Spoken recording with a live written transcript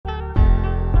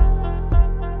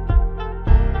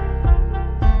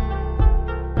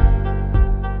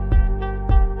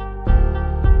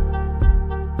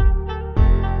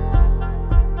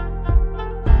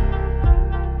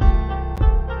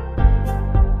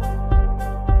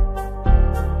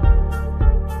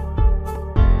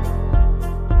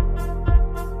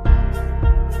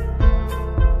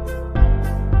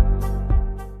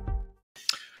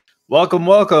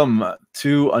Welcome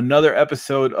to another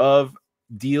episode of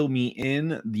Deal Me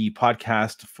In, the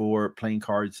podcast for playing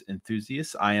cards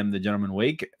enthusiasts. I am the Gentleman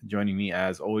Wake. Joining me,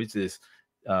 as always, is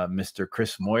Mr.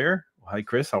 Chris Moyer. Hi,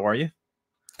 Chris. How are you?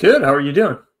 Good. How are you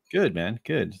doing? Good, man.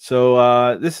 Good.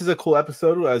 So this is a cool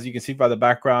episode, as you can see by the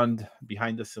background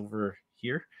behind us over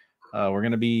here. We're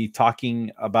going to be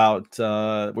talking about,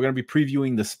 we're going to be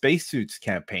previewing the Spacesuits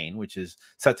campaign, which is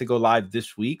set to go live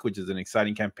this week, which is an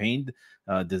exciting campaign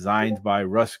designed by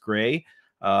Russ Gray.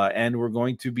 And we're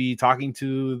going to be talking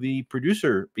to the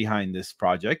producer behind this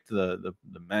project, the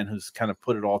man who's kind of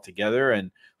put it all together and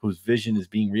whose vision is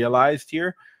being realized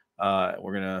here.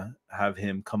 We're going to have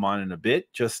him come on in a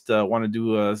bit. Just want to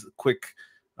do a quick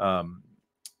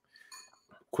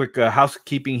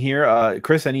housekeeping here.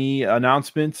 Chris, any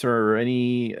announcements or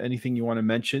anything you want to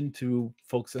mention to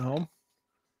folks at home?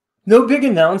 No big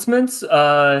announcements.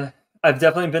 I've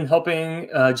definitely been helping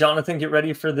Jonathan get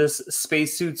ready for this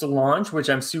Spacesuits launch,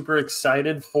 which I'm super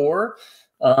excited for.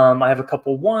 I have a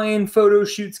couple wine photo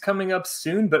shoots coming up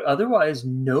soon, but otherwise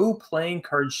no playing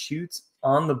card shoots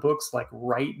on the books like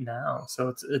right now.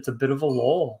 So it's a bit of a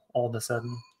lull all of a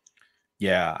sudden.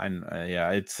 Yeah, and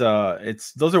yeah, it's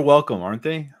those are welcome, aren't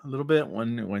they? A little bit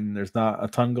when there's not a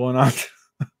ton going on.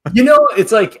 You know,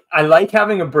 it's like I like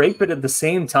having a break, but at the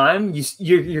same time,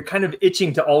 you're kind of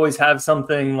itching to always have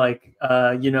something like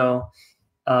coming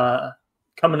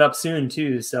up soon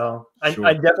too. So Sure.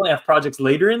 I definitely have projects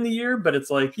later in the year, but it's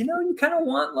like, you kind of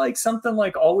want like something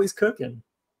like always cooking.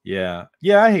 Yeah,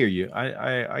 I hear you.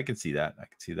 I can see that. I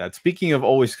can see that. Speaking of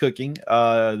always cooking,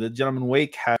 the Gentleman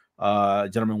Wake has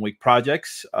Gentleman Wake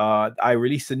projects. I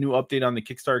released a new update on the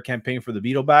Kickstarter campaign for the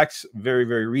Beetlebacks very,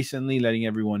 very recently, letting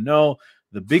everyone know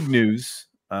the big news.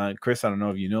 Chris, I don't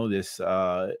know if you know this.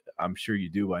 I'm sure you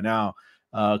do by now.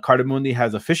 Cardamundi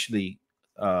has officially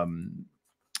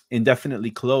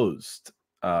indefinitely closed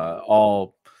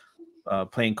all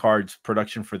playing cards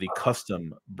production for the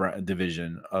custom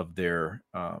division of their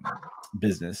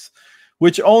business,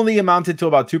 which only amounted to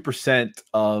about 2%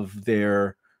 of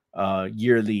their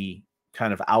yearly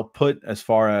kind of output as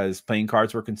far as playing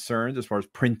cards were concerned. As far as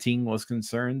printing was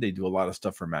concerned, they do a lot of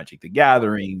stuff for Magic the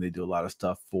Gathering. They do a lot of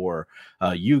stuff for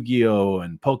Yu-Gi-Oh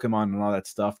and Pokemon and all that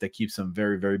stuff that keeps them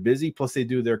very, very busy. Plus they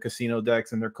do their casino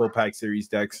decks and their Copac series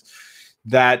decks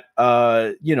that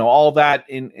all that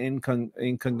in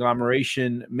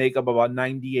conglomeration make up about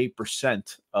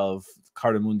 98% of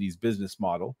Cardamundi's business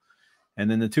model. And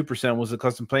then the 2% was the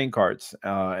custom playing cards.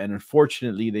 And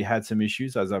unfortunately, they had some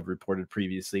issues, as I've reported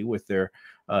previously, with their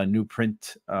new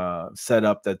print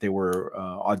setup that they were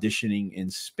auditioning in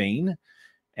Spain.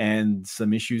 And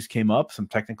some issues came up, some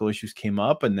technical issues came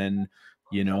up. And then,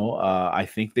 I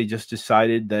think they just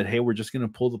decided that, hey, we're just going to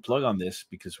pull the plug on this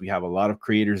because we have a lot of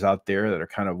creators out there that are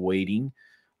kind of waiting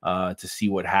to see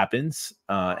what happens.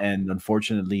 And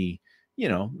unfortunately,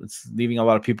 it's leaving a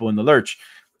lot of people in the lurch.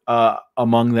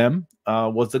 Among them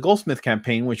was the Goldsmith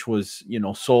campaign, which was,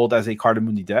 sold as a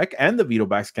Cardamundi deck, and the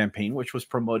Beetlebacks campaign, which was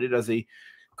promoted as a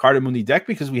Cardamundi deck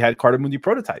because we had Cardamundi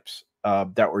prototypes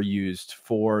that were used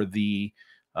for the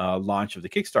launch of the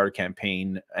Kickstarter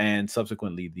campaign, and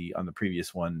subsequently on the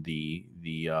previous one, the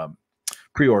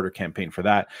pre-order campaign for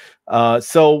that.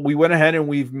 So we went ahead and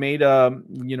we've made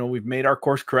our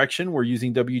course correction. We're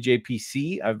using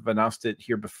WJPC. I've announced it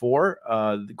here before.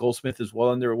 The Goldsmith is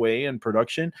well underway in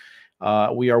production.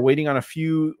 We are waiting on a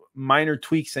few minor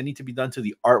tweaks that need to be done to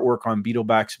the artwork on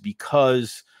Beetlebacks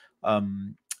because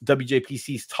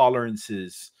WJPC's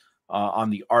tolerances on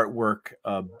the artwork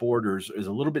borders is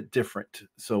a little bit different.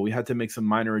 So we had to make some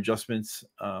minor adjustments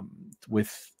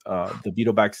with the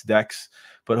Beetlebacks decks,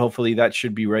 but hopefully that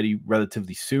should be ready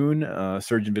relatively soon.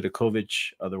 Sergeant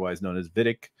Vidakovic, otherwise known as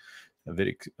Vidic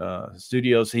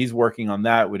Studios, he's working on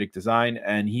that, Vidic Design,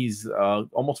 and he's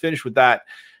almost finished with that.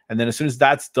 And then as soon as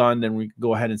that's done, then we can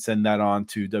go ahead and send that on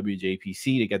to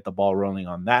WJPC to get the ball rolling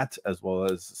on that, as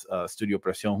well as Studio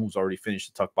Presión, who's already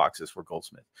finished the tuck boxes for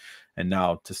Goldsmith. And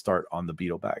now to start on the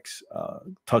Beetlebacks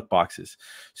tuck boxes.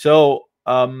 So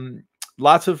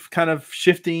lots of kind of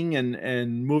shifting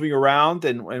and moving around.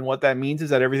 And what that means is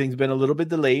that everything's been a little bit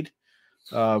delayed.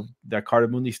 That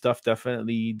Cardamundi stuff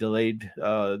definitely delayed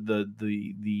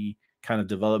the kind of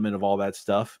development of all that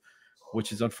stuff,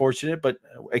 which is unfortunate, but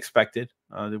expected.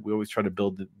 We always try to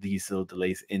build these little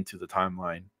delays into the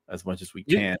timeline as much as we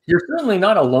can. You're certainly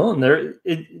not alone there.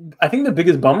 I think the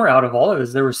biggest bummer out of all of it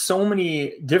is there were so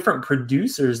many different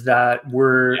producers that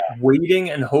were waiting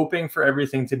and hoping for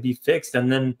everything to be fixed.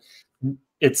 And then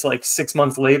it's like 6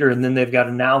 months later, and then they've got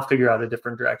to now figure out a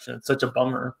different direction. It's such a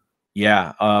bummer.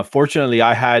 Yeah. Fortunately,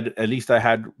 I had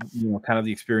kind of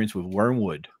the experience with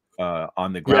Wormwood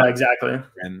on the ground. Yeah, exactly.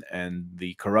 And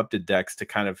the corrupted decks to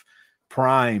kind of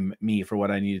prime me for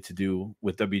what I needed to do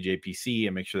with WJPC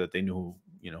and make sure that they knew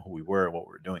who we were and what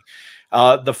we were doing.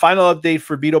 The final update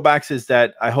for Beetlebacks is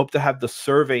that I hope to have the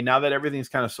survey now that everything's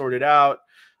kind of sorted out.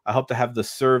 I hope to have the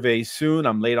survey soon.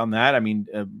 I'm late on that. I mean,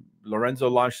 Lorenzo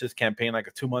launched this campaign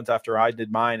like 2 months after I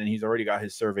did mine, and he's already got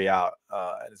his survey out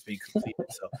and it's being completed.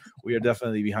 So we are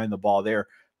definitely behind the ball there.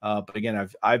 But again,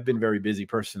 I've been very busy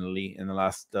personally in the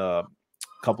last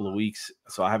couple of weeks,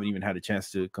 so I haven't even had a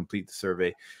chance to complete the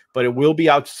survey. But it will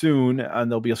be out soon, and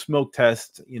there'll be a smoke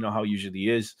test. You know how it usually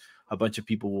is. A bunch of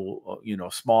people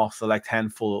will, small select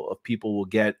handful of people will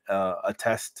get a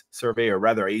test survey, or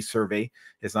rather a survey.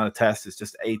 It's not a test, it's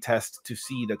just a test to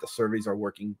see that the surveys are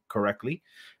working correctly.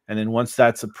 And then once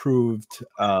that's approved,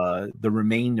 the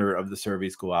remainder of the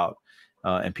surveys go out,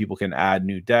 and people can add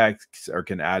new decks or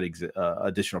can add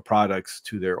additional products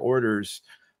to their orders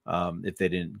if they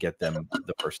didn't get them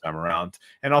the first time around.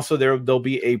 And also there'll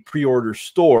be a pre-order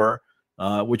store,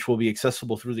 which will be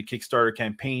accessible through the Kickstarter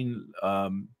campaign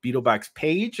Beetlebacks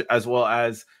page, as well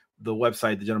as the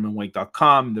website,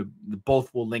 thegentlemanwank.com. The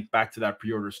both will link back to that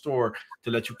pre-order store to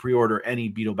let you pre-order any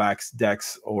Beetlebacks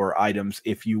decks or items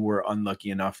if you were unlucky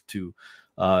enough to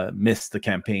miss the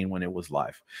campaign when it was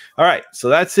live. All right, so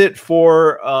that's it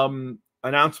for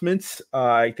announcements.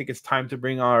 I think it's time to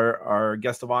bring our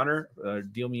guest of honor,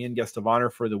 deal me in guest of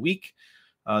honor for the week.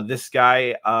 This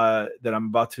guy that I'm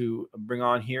about to bring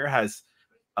on here has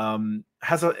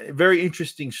a very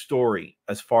interesting story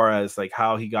as far as like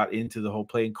how he got into the whole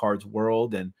playing cards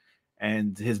world,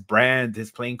 and his brand, his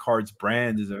playing cards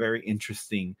brand, is a very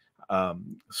interesting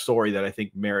story that I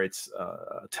think merits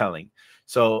telling.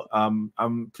 So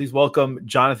please welcome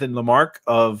Jonathan Lamarque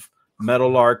of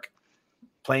Meadowlark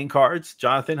Playing Cards.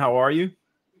 Jonathan, how are you?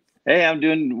 Hey, I'm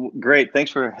doing great.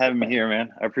 Thanks for having me here, man.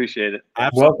 I appreciate it.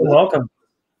 Absolutely. Welcome.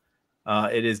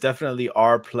 It is definitely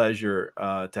our pleasure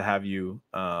to have you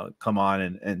come on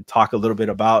and talk a little bit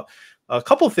about a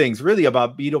couple things, really,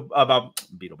 about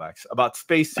Beetlebacks, about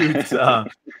spacesuits. The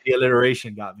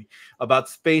alliteration got me. About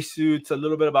spacesuits, a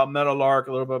little bit about Meadowlark,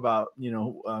 a little bit about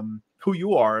who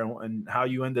you are and how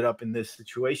you ended up in this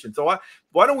situation. So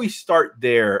why don't we start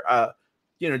there?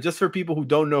 Just for people who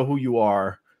don't know who you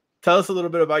are, tell us a little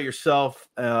bit about yourself.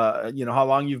 How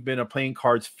long you've been a playing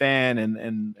cards fan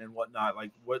and whatnot.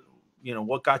 Like what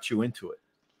got you into it?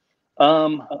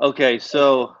 Okay,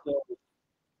 so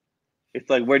it's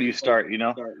like, where do you start?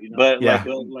 But yeah.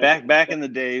 like back in the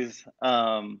days,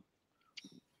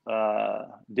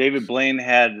 David Blaine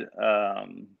had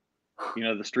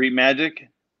the Street Magic.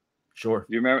 Sure.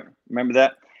 Do you remember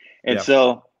that? And yeah.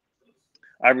 So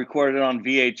I recorded it on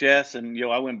VHS, and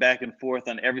I went back and forth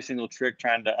on every single trick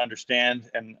trying to understand,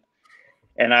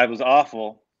 and I was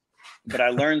awful, but I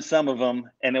learned some of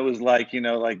them, and it was like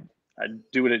I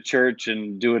do it at church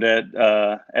and do it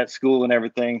at school and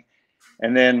everything,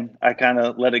 and then I kind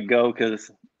of let it go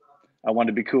because I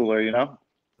wanted to be cooler,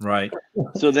 Right.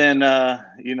 So then I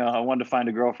wanted to find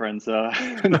a girlfriend, so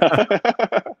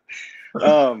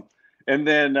and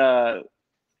then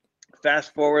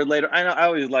fast forward later, I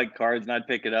always liked cards, and I'd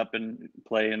pick it up and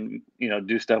play and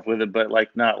do stuff with it, but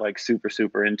not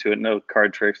super into it. No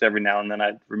card tricks. Every now and then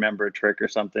I'd remember a trick or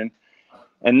something.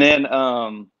 And then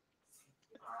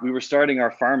we were starting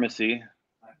our pharmacy.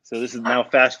 So this is now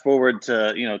fast forward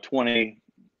to 20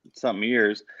 something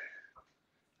years.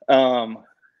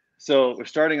 So we're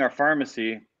starting our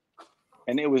pharmacy,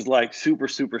 and it was super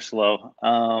slow.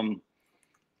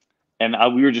 And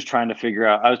we were just trying to figure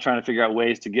out. I was trying to figure out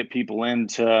ways to get people in,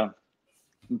 to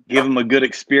give them a good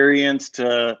experience,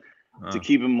 to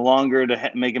keep them longer,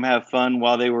 to make them have fun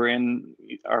while they were in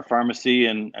our pharmacy.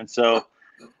 And so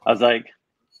I was like,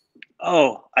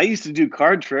 oh, I used to do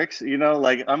card tricks.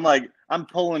 I'm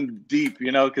pulling deep,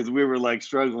 because we were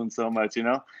struggling so much,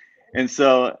 And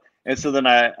so then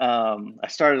I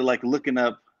started looking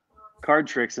up card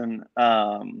tricks, and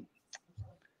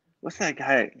what's that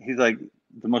guy? He's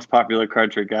the most popular card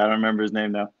trick guy. I don't remember his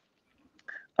name now.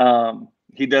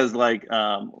 He does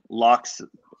locks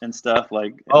and stuff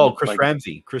Chris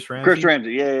Ramsey. Chris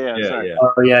Ramsey. Yeah. Sorry. Yeah.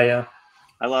 Oh yeah.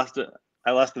 I lost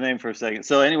the name for a second.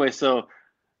 So anyway,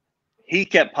 he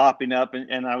kept popping up,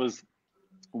 and I was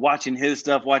watching his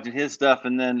stuff,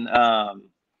 and then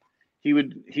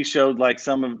he showed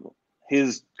some of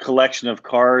his collection of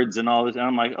cards and all this, and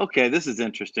I'm like, okay, this is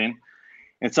interesting.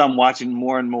 And so I'm watching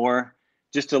more and more,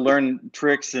 just to learn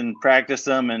tricks and practice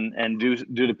them and do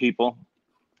to people.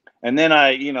 And then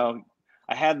I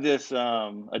had this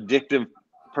addictive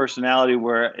personality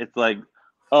where it's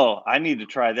oh, I need to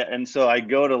try that. And so I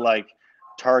go to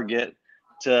Target,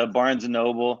 to Barnes and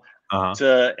Noble.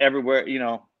 to everywhere. You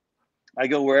know, I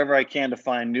go wherever I can to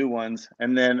find new ones,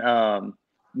 and then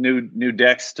new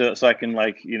decks so I can,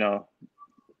 like, you know,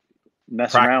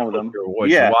 mess around with them.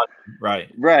 Yeah,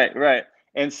 right.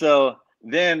 And so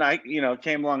then I, you know,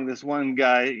 came along this one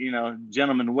guy, you know,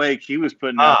 Gentleman Wake. He was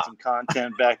putting out some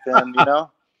content back then, you know.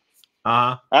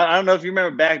 I don't know if you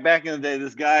remember back in the day.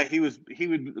 This guy, he was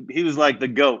like the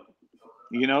GOAT,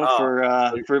 you know,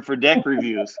 for deck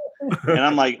reviews. And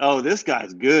I'm like, oh, this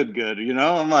guy's good, you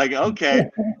know. I'm like, okay.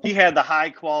 He had the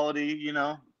high quality, you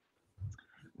know,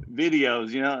 videos,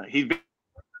 you know. He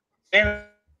vanished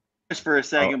for a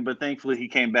second, but thankfully he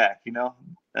came back, you know.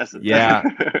 That's it. Yeah.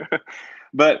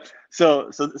 But so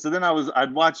then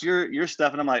I'd watch your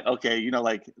stuff, and I'm like, okay, you know,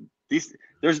 like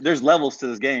there's levels to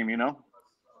this game, you know.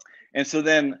 And so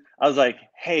then I was like,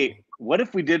 hey, what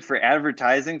if we did for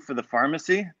advertising for the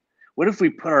pharmacy? What if we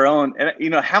put our own, and, you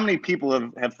know, how many people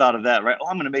have thought of that, right? Oh,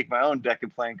 I'm going to make my own deck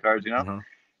of playing cards, you know?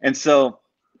 And so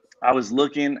I was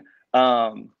looking,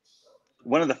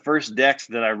 one of the first decks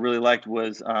that I really liked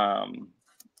was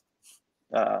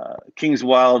King's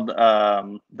Wild,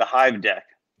 the Hive deck.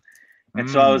 And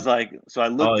so I was like, so I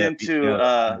looked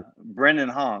into Brendan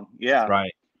Hong. Yeah.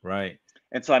 Right.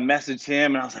 And so I messaged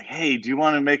him, and I was like, hey, do you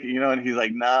want to make it, you know? And he's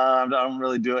like, nah, I don't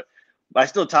really do it. But I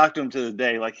still talk to him to this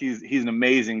day. Like, he's an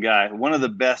amazing guy. One of the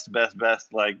best,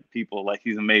 like, people. Like,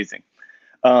 he's amazing.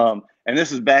 And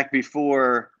this is back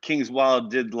before King's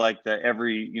Wild did, like,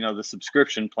 the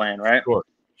subscription plan, right?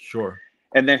 Sure.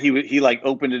 And then he like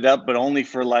opened it up, but only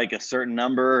for like a certain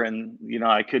number. And, you know,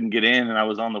 I couldn't get in, and I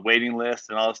was on the waiting list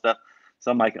and all this stuff. So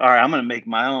I'm like, all right, I'm going to make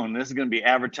my own. This is going to be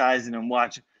advertising, and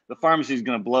watch. The pharmacy is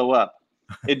going to blow up.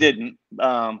 It didn't.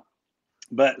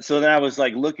 But so then I was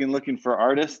like looking for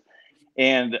artists,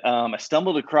 and I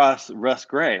stumbled across Russ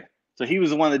Gray. So he was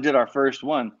the one that did our first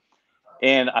one,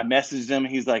 and I messaged him.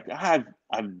 He's like, I've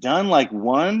done like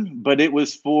one, but it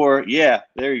was for, yeah,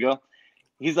 there you go.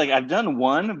 He's like, I've done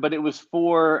one, but it was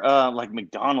for like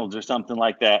McDonald's or something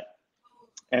like that.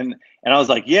 And I was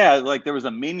like, yeah, like there was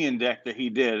a Minion deck that he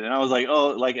did, and I was like,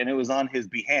 oh, like, and it was on his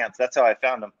Behance. That's how I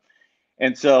found him.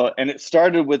 And so, and it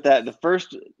started with that. The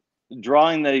first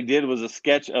drawing that he did was a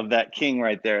sketch of that king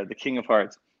right there, the King of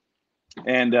Hearts.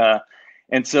 And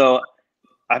so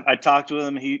I talked with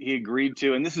him. He agreed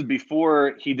to, and this is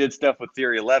before he did stuff with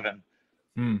Theory 11.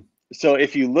 So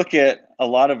if you look at a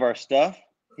lot of our stuff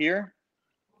here,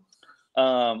 a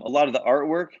lot of the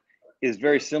artwork is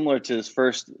very similar to his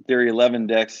first Theory 11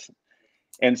 decks.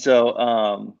 And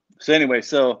so,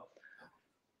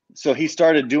 so he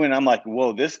started doing, I'm like,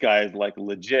 whoa, this guy is like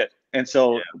legit. And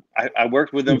so I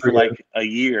worked with him for like a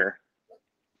year.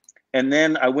 And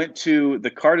then I went to the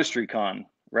Cardistry Con,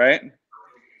 right?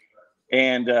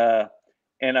 And I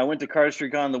went to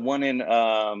Cardistry Con, the one in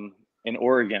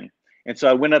Oregon. And so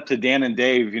I went up to Dan and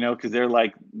Dave, you know, because they're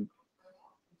like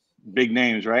big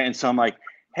names, right? And so I'm like,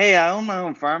 hey, I own my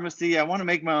own pharmacy. I want to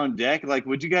make my own deck. Like,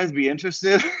 would you guys be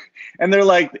interested? And they're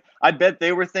like, I bet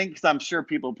they were thinking, because I'm sure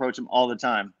people approach them all the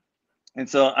time. And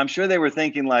so I'm sure they were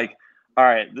thinking like, all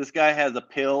right, this guy has a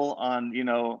pill on, you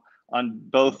know, on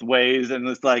both ways, and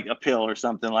it's like a pill or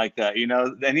something like that, you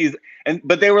know. And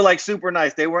but they were like super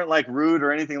nice. They weren't like rude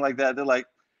or anything like that. They're like,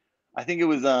 I think it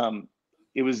was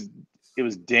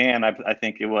Dan, I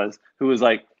think it was, who was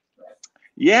like,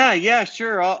 yeah,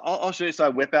 sure, I'll show you. So I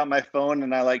whip out my phone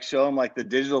and I like show him like the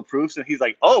digital proofs, and he's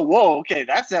like, oh, whoa, okay,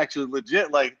 that's actually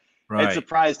legit. Like, it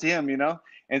surprised him, you know.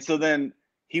 And so then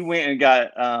he went and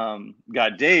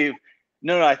got Dave.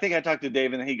 No, I think I talked to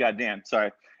Dave, and then he got Dan.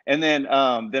 Sorry. And then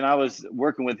I was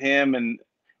working with him, and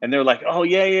they're like, oh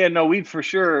yeah, no, we'd for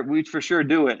sure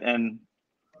do it. And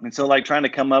so like trying to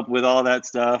come up with all that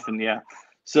stuff, and yeah.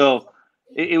 So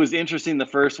it was interesting, the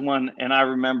first one, and I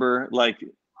remember like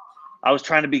I was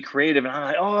trying to be creative, and I'm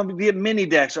like, oh, I'm gonna be a mini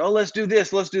decks, or oh, let's do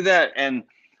this, let's do that, and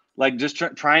like just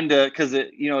trying to, because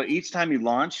you know, each time you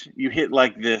launch, you hit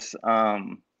like this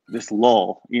this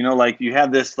lull, you know, like you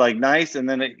have this like nice, and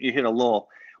then you hit a lull.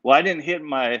 Well, I didn't hit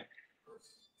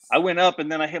I went up, and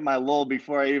then I hit my lull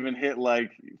before I even hit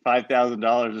like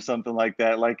 $5,000 or something like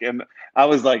that. Like, and I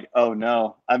was like, oh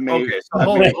no, I made. Okay, so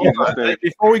hold on.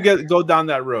 Before we go down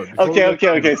that road. Okay.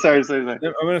 Sorry. I'm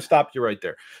going to stop you right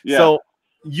there. Yeah. So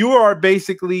you are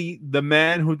basically the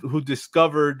man who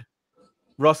discovered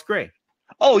Russ Gray.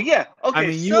 Oh yeah. Okay. I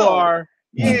mean, you are.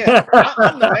 Yeah,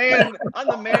 I'm the man. I'm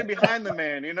the man behind the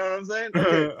man. You know what I'm saying?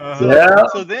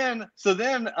 Okay.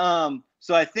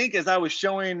 So I think as I was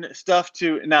showing stuff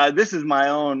to, now this is my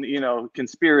own, you know,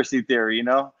 conspiracy theory, you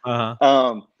know.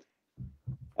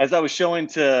 As I was showing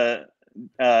to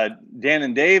Dan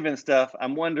and Dave and stuff,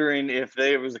 I'm wondering if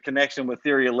there was a connection with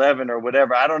Theory 11 or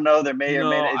whatever. I don't know. There may or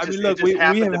may not. I mean, look,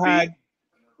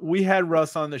 we had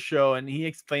Russ on the show, and he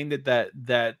explained it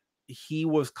that he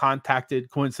was contacted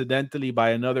coincidentally by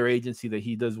another agency that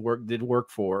he did work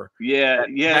for. Yeah,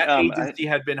 that agency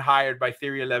had been hired by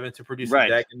Theory 11 to produce a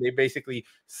deck, and they basically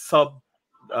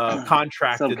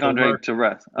contracted to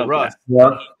Russ. Russ.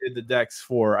 Yeah. He did the decks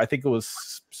for, I think it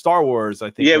was Star Wars. I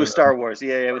think it was Star Wars.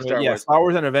 Yeah, it was Star Wars. Star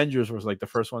Wars and Avengers was like the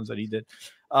first ones that he did.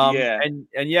 And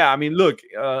yeah, I mean, look,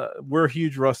 we're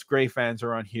huge Russ Gray fans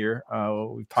around here.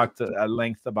 We've talked at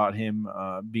length about him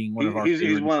being one of our.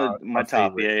 He's one of my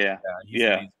top.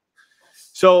 Yeah.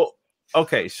 So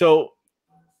okay, so.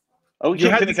 Oh,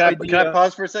 can I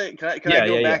pause for a second? Can I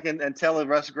go back and tell the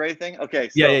Russ Gray thing? Okay.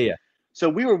 So, yeah. So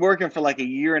we were working for like a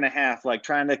year and a half, like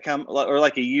trying to come, or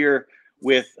like a year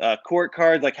with court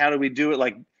cards. Like, how do we do it?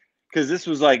 Like, because this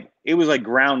was like, it was like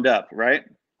ground up, right?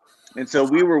 And so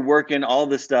we were working all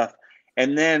this stuff.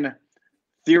 And then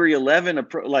Theory 11,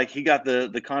 like he got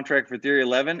the contract for Theory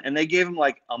 11, and they gave him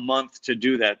like a month to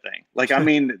do that thing. Like, I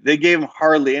mean, they gave him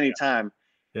hardly any time.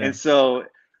 Yeah. And so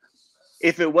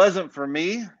if it wasn't for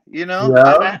me, you know,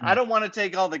 I don't want to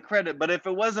take all the credit, but if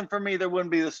it wasn't for me, there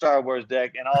wouldn't be the Star Wars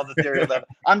deck and all the Theory 11.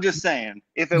 I'm just saying,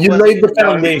 if it you laid the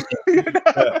foundation,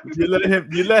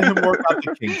 you let him work out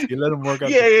the kinks. You let him work out.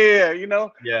 You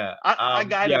know. Yeah, I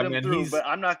guided him through, but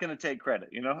I'm not going to take credit.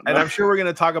 You know. And I'm sure we're going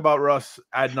to talk about Russ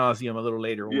ad nauseum a little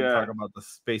later when we talk about the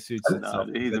spacesuits.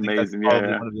 He's amazing. One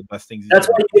of the best things. That's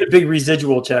why you get a big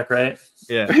residual check, right?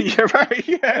 Yeah. You're right.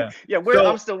 Yeah.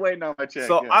 I'm still waiting on my check.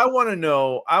 So I want to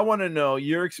know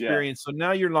your experience. So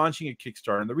now you're launching a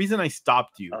Kickstarter, and the reason I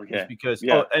stopped you is because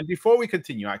and before we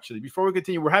continue,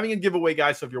 we're having a giveaway,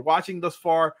 guys. So if you're watching thus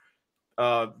far,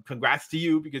 congrats to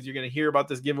you, because you're going to hear about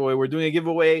this giveaway. We're doing a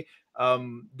giveaway.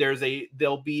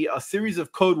 There'll be a series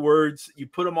of code words. You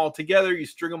put them all together, you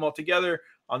string them all together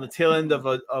on the tail end of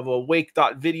a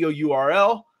wake.video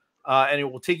URL. And it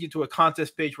will take you to a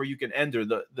contest page where you can enter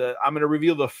I'm going to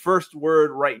reveal the first word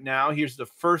right now. Here's the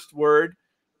first word.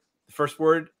 The first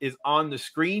word is on the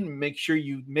screen. Make sure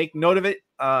you make note of it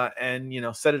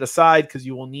and set it aside, because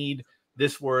you will need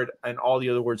this word and all the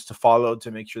other words to follow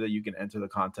to make sure that you can enter the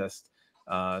contest.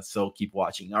 So keep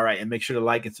watching. All right. And make sure to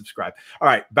like and subscribe. All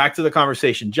right. Back to the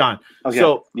conversation, John. Okay.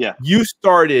 So you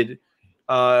started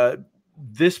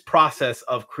this process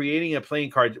of creating a playing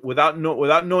card without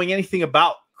knowing anything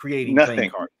about creating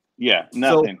playing cards. Yeah,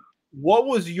 nothing. So what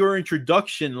was your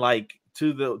introduction like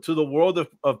to the world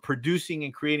of producing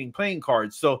and creating playing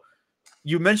cards? So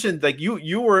you mentioned like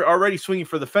you were already swinging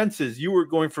for the fences. You were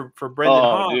going for Brendan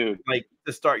Hall, like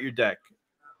to start your deck.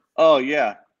 Oh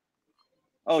yeah.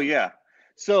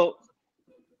 So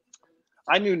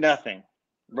I knew nothing,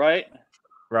 right?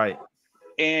 Right.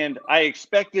 And I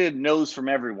expected no's from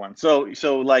everyone. So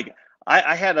like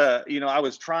I had I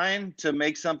was trying to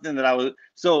make something that I was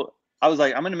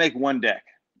like, I'm going to make one deck,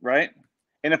 right?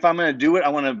 And if I'm going to do it, I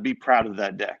want to be proud of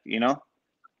that deck,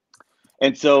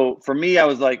 And so for me, I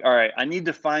was like, all right, I need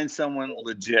to find someone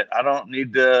legit. I don't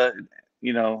need to,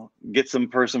 get some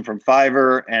person from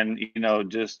Fiverr and,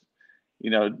 just,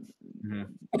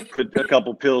 put a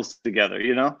couple pills together,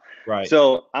 Right.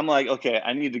 So I'm like, okay,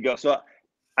 I need to go. So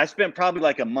I spent probably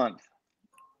like a month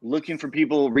looking for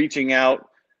people, reaching out.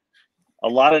 A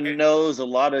lot of no's, a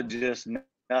lot of just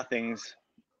nothings.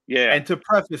 Yeah. And to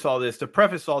preface all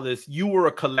this, you were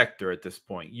a collector at this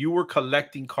point. You were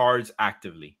collecting cards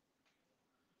actively.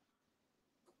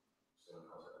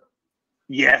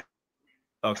 Yeah.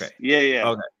 Okay. Yeah.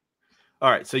 Okay. All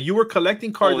right. So you were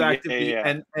collecting cards actively,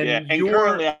 and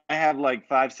currently I have like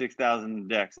 5,000-6,000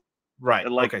 decks. Right.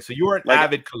 Okay. So you were an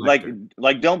avid collector.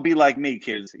 Like don't be like me,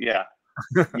 kids. Yeah.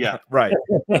 Yeah. Right.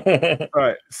 All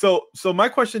right. So my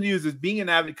question to you is being an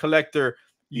avid collector,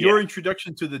 your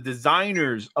introduction to the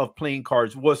designers of playing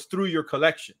cards was through your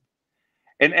collection.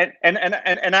 And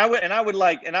I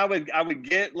would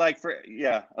get like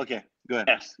okay, go ahead.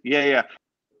 Yes. Yeah.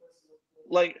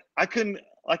 Like I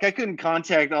couldn't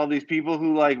contact all these people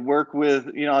who like work with,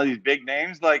 all these big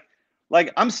names. Like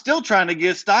I'm still trying to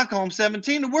get Stockholm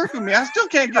 17 to work with me. I still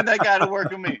can't get that guy to work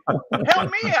with me.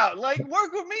 Help me out. Like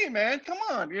work with me, man. Come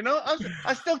on.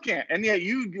 I still can't. And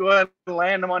you go ahead and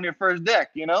land them on your first deck,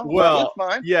 Well, it's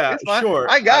fine. Yeah, it's fine. Sure.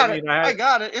 I got it. I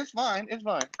got it. It's fine. It's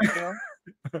fine.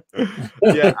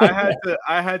 Yeah,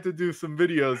 I had to do some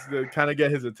videos to kind of get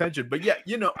his attention. But yeah,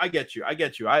 I get you.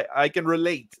 I can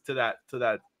relate to that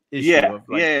issue. Yeah. Of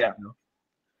like,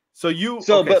 So you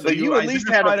at least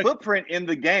had a footprint in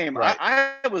the game. Right.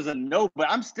 I was a nobody.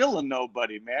 I'm still a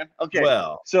nobody, man. Okay.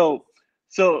 Well. So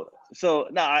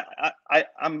no,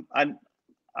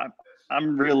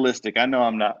 I'm realistic. I know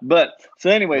I'm not. But so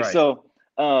anyway, Right. so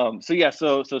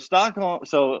Stockholm.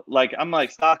 So like I'm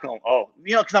like Stockholm. Oh,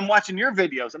 because I'm watching your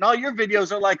videos, and all your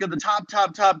videos are like of the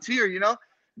top tier.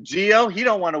 Geo, he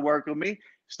don't want to work with me.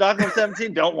 Stockholm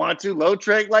 17 don't want to. Low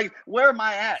Trade, like where am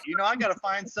I at? I got to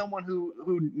find someone who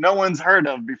no one's heard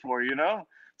of before.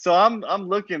 So I'm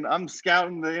looking. I'm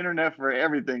scouting the internet for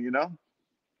everything.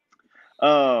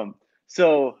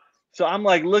 So I'm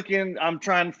like looking. I'm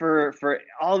trying for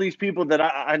all these people that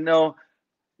I know.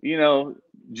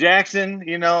 Jackson.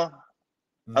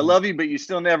 I love you, but you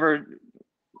still never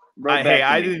wrote back to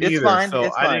I me. didn't It's either. fine. So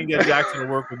It's I fine. didn't get Jackson to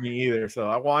work with me either. So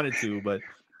I wanted to, but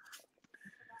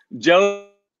Jody,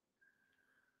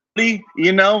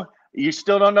 you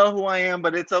still don't know who I am,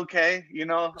 but it's okay.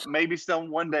 Maybe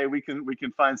one day we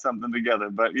can find something together.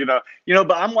 But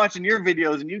but I'm watching your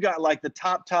videos, and you got like the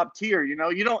top tier. You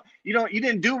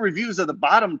didn't do reviews of the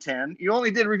bottom 10. You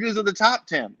only did reviews of the top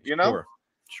 10.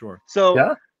 Sure. So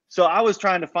Yeah. So I was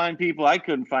trying to find people. I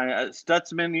couldn't find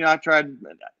Stutzman. I tried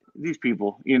these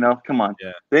people. Come on.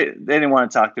 Yeah. They didn't want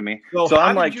to talk to me. So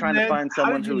I'm like trying to find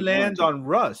someone. How did you land on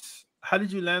Russ? How did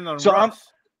you land on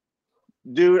Russ?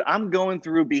 Dude, I'm going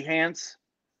through Behance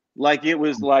like it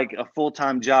was like a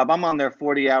full-time job. I'm on there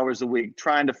 40 hours a week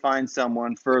trying to find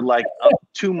someone for like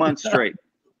 2 months straight.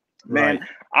 Man, Right.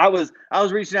 I was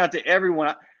reaching out to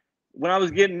everyone. When I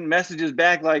was getting messages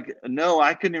back, like, no,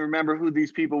 I couldn't even remember who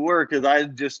these people were because I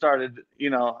just started,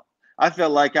 I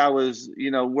felt like I was,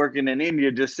 working in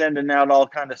India, just sending out all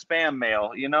kind of spam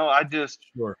mail.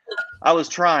 I was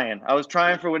trying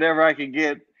for whatever I could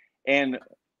get. And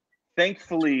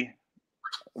thankfully,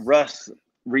 Russ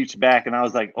reached back, and I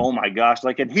was like, oh my gosh.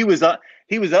 Like, and he was up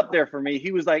there for me.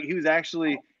 It was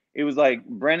like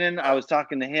Brennan, I was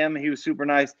talking to him. He was super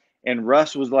nice. And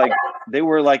Russ was like, they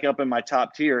were like up in my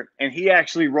top tier, and he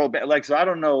actually wrote back. Like, so I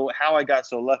don't know how I got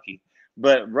so lucky,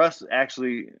 but Russ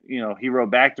actually, he wrote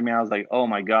back to me. I was like, oh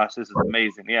my gosh, this is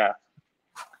amazing. Yeah.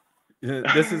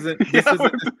 This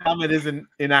comment isn't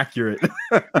inaccurate.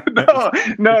 No.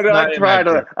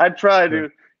 I try to,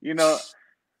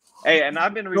 Hey, and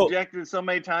I've been rejected so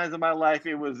many times in my life.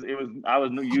 I was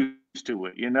used to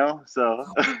it, So.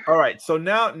 All right. So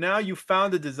now you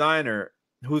found a designer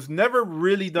who's never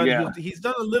really done. Yeah. He's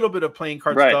done a little bit of playing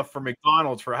card stuff for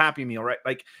McDonald's, for Happy Meal, right?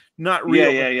 Like not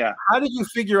real. Yeah. How did you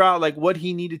figure out like what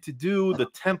he needed to do, the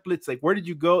templates? Like where did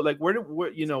you go? Like what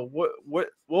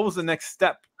was the next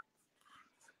step?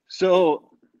 So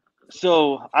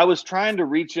I was trying to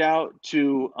reach out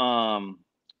to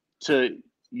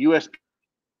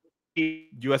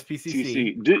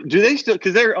USPCC. Do they still,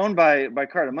 because they're owned by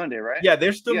Carta Monday, right? Yeah,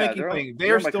 they're still making playing. They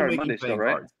are still making playing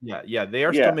cards. Yeah, they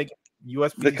are still making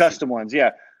USPCC. The custom ones, yeah.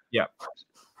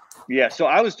 So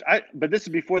but this is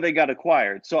before they got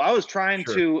acquired. So I was trying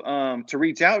to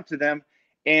reach out to them,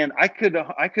 and I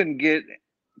couldn't get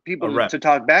people to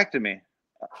talk back to me.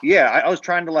 Yeah, I was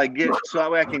trying to like get so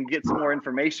that way I can get some more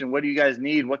information. What do you guys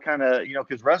need? What kind of,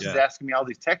 because Russ is asking me all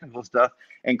these technical stuff,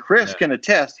 and Chris can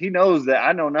attest. He knows that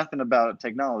I know nothing about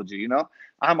technology.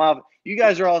 I'm off. You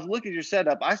guys are all, look at your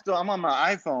setup. I'm on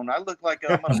my iPhone. I look like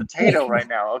I'm a potato right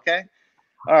now. Okay.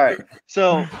 All right.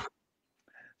 So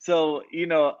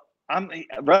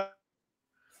Russ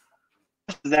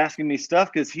is asking me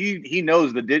stuff because he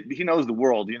knows the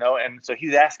world, and so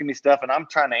he's asking me stuff, and I'm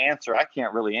trying to answer. I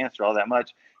can't really answer all that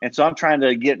much, and so I'm trying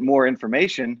to get more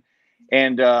information,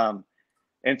 and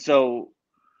so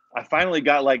I finally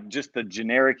got like just the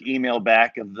generic email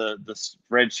back of the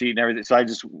spreadsheet and everything. So I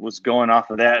just was going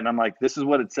off of that, and I'm like, this is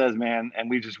what it says, man, and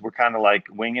we were kind of like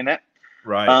winging it,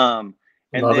 right?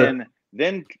 And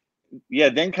then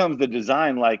comes the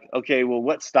design. Like, okay, well,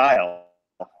 what style?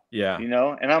 Yeah,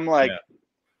 and I'm like.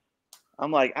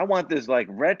 I want this like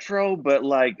retro, but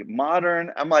like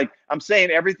modern. I'm saying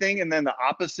everything and then the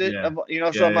opposite of,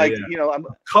 so I'm like, I'm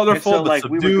colorful, so, but like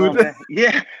subdued. we were going,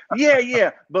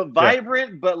 but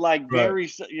vibrant, but like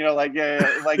very, like,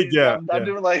 I'm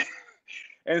doing like,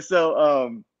 and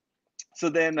so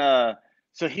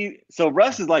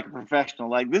Russ is like a professional.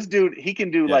 Like this dude, he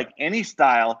can do like any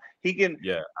style. He can.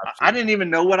 Yeah, I didn't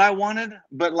even know what I wanted,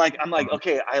 but like I'm like,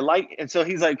 okay, I like. And so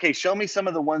he's like, okay, show me some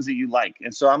of the ones that you like.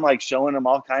 And so I'm like showing him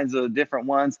all kinds of different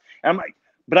ones. And I'm like,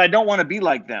 but I don't want to be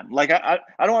like them. Like I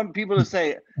don't want people to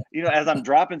say, as I'm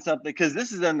dropping something, because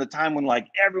this is in the time when like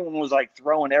everyone was like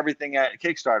throwing everything at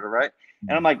Kickstarter, right?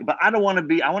 And I'm like, but I don't want to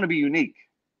be. I want to be unique.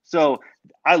 So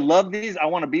I love these. I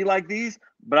want to be like these,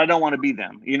 but I don't want to be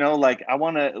them. Like I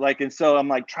want to like. And so I'm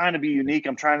like trying to be unique.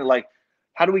 I'm trying to like.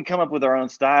 How do we come up with our own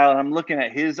style? And I'm looking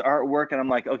at his artwork, and I'm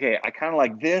like, okay, I kind of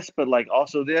like this, but like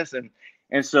also this, and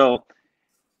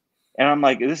I'm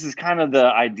like, this is kind of the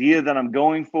idea that I'm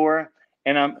going for.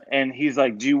 and he's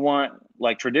like, do you want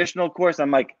like traditional course?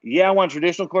 I'm like, yeah, I want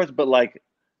traditional course, but like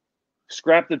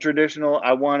scrap the traditional.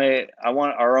 I want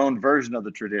our own version of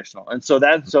the traditional. And so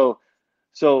that's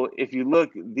so if you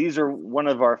look, these are one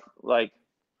of our, like,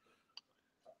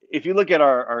 if you look at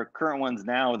our current ones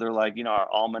now, they're like, you know, our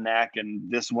almanac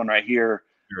and this one right here.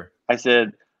 Sure. I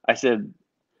said,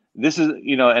 this is,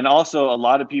 you know, and also a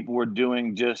lot of people were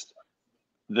doing just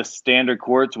the standard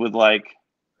quartz with like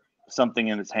something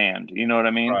in his hand. You know what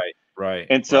I mean? Right.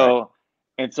 And so,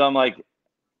 I'm like,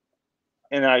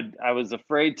 and I was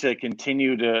afraid to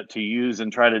continue to use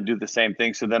and try to do the same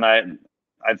thing. So then I've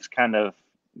kind of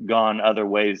gone other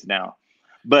ways now.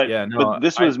 But yeah, no, but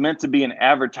this was meant to be an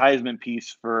advertisement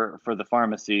piece for the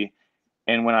pharmacy.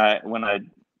 And when I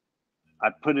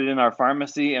put it in our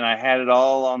pharmacy and I had it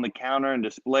all on the counter and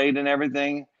displayed and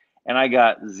everything, and I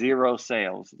got 0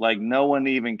 sales. Like no one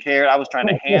even cared. I was trying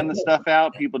to hand the stuff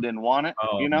out. People didn't want it.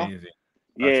 oh, you know? amazing.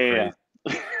 That's crazy.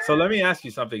 Yeah. So let me ask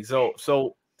you something.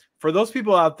 So for those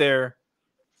people out there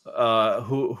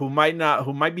who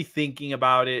might be thinking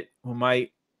about it, who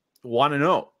might want to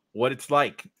know what it's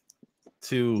like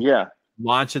to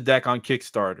launch a deck on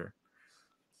Kickstarter,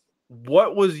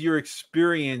 what was your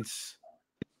experience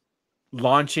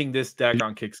launching this deck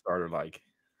on Kickstarter like?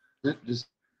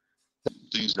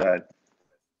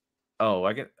 Oh,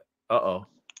 I can.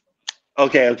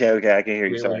 Okay. I can hear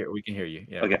you. Sorry. We can hear you.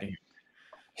 Yeah. Okay. We can hear you.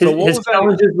 His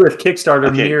challenges with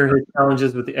Kickstarter mirror his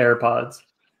challenges with the AirPods.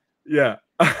 Yeah.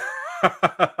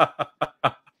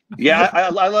 Yeah, I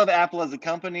love Apple as a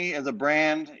company, as a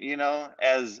brand, you know,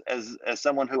 as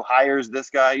someone who hires this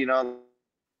guy, you know,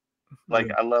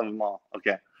 like I love them all.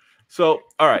 Okay. So,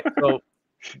 all right. So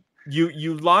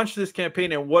you launched this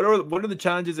campaign, and what are the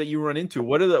challenges that you run into?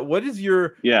 What is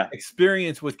your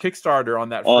experience with Kickstarter on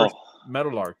that first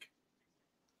Meadowlark?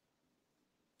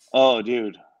 Oh,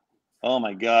 dude. Oh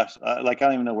my gosh. Like I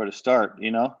don't even know where to start,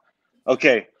 you know?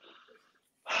 Okay.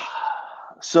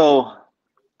 So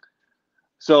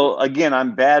again,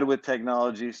 I'm bad with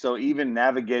technology. So even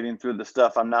navigating through the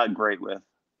stuff I'm not great with.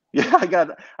 Yeah,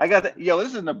 I got yo,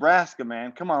 this is Nebraska,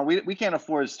 man. Come on. We can't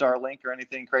afford Starlink or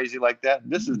anything crazy like that.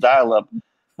 This is dial-up.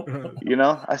 You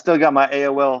know, I still got my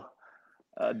AOL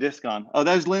disc on. Oh,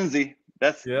 there's Lindsay.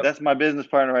 That's my business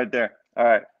partner right there. All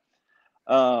right.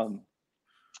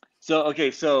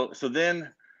 So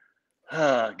then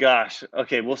gosh.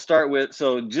 Okay, we'll start with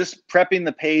just prepping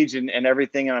the page and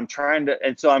everything, and I'm trying to,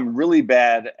 and so I'm really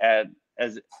bad at,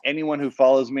 as anyone who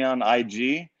follows me on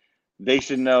IG, they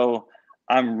should know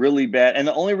I'm really bad. And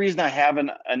the only reason I have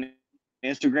an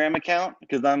Instagram account,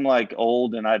 because I'm like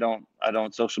old and I don't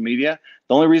social media.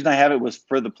 The only reason I have it was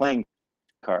for the playing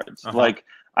cards. Like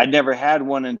I never had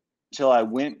one until I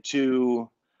went to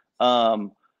the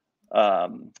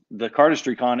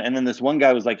Cardistry Con, and then this one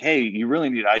guy was like, hey, you really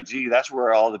need IG, that's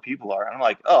where all the people are. And I'm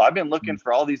like, oh, I've been looking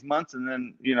for all these months, and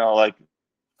then, you know, like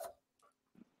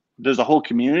there's a whole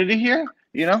community here,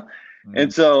 you know.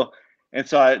 And so that's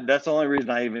the only reason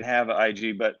I even have an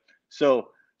IG. But so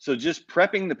just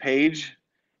prepping the page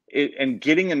and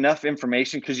getting enough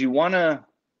information, because you want to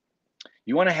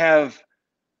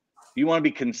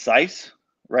be concise,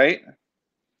 right?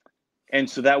 And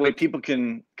so that way people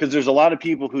can, because there's a lot of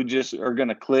people who just are going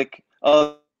to click,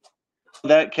 oh,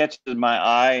 that catches my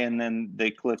eye, and then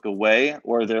they click away,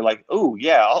 or they're like, oh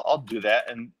yeah, I'll do that,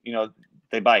 and you know,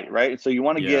 they bite, right? So you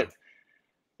want to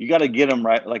you got to get them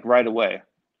right away,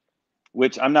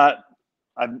 which I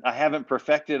haven't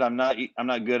perfected. I'm not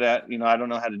good at, you know, I don't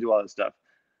know how to do all that stuff.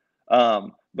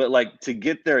 But like to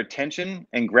get their attention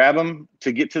and grab them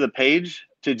to get to the page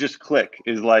to just click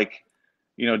is like,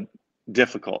 you know,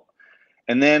 difficult.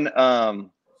 And then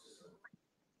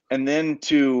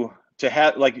to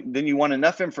have, like, then you want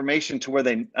enough information to where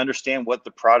they understand what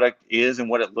the product is and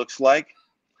what it looks like,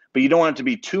 but you don't want it to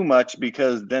be too much,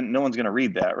 because then no one's going to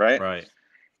read that, right? Right.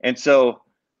 And so,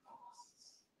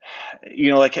 you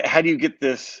know, like, how do you get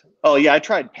this? Oh yeah, I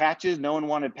tried patches. No one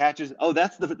wanted patches. Oh,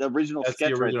 that's the original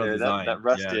sketch right there. That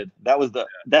rusted. Yeah.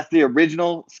 That's the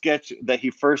original sketch that he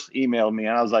first emailed me,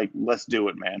 and I was like, let's do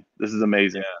it, man. This is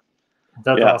amazing. Yeah.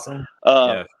 That's awesome.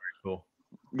 Yeah, very cool.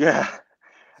 Yeah.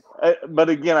 But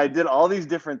again, I did all these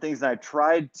different things, and I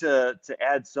tried to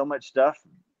add so much stuff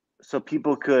so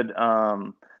people could,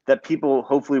 that people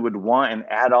hopefully would want and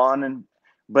add on.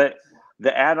 But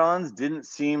the add-ons didn't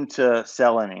seem to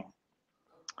sell any.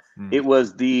 It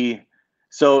was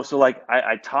so like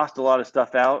I tossed a lot of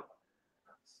stuff out,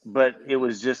 but it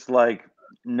was just like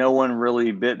no one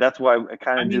really bit. That's why I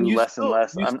kind of do less and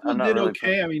less. You still did really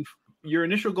okay. I mean, your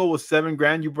initial goal was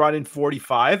 $7,000. You brought in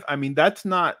 45. I mean, that's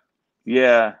not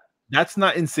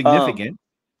insignificant.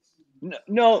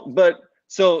 No, but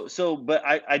but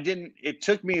I didn't. It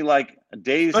took me like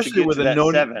days especially to get with to a that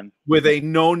no 7. with a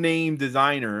no-name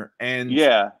designer and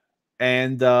Yeah,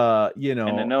 and you and a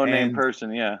know no-name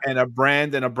person. Yeah, and a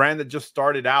brand that just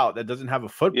started out that doesn't have a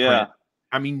footprint. yeah.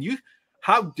 I mean,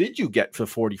 how did you get to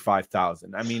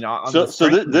 45,000? I mean, on So the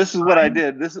strength of this is what I time?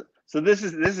 did. This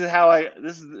is how I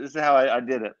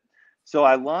did it. So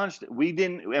I launched. We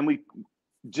didn't, and we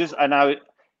just and I.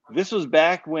 This was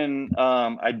back when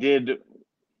I did,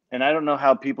 and I don't know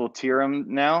how people tier them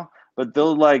now, but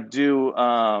they'll do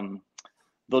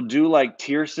like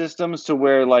tier systems to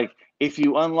where like if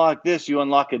you unlock this, you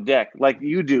unlock a deck like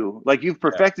you do, like you've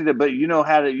perfected it, but you know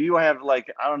how to. You have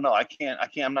like I don't know. I can't.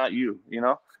 I'm not you. You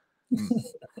know.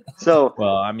 So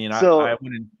Well, I mean, I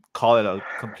wouldn't call it a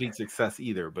complete success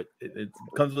either, but it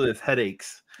comes with its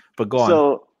headaches. But go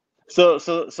on.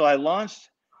 So I launched,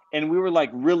 and we were like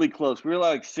really close. We were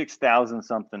like 6,000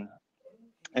 something,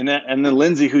 and then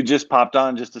Lindsay, who just popped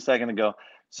on just a second ago.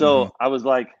 So I was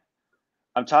like,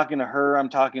 I'm talking to her, I'm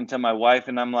talking to my wife,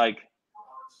 and I'm like,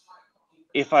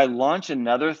 if I launch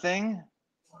another thing,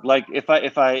 like if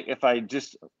I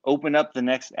just open up the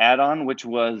next add-on, which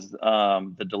was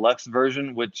the deluxe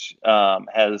version, which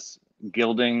has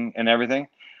gilding and everything,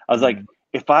 I was like,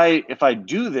 if I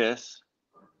do this,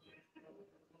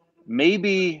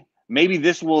 maybe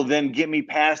this will then get me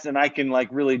past and I can like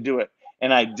really do it.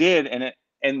 And I did,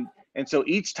 and so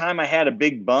each time I had a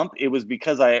big bump, it was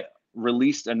because I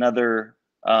released another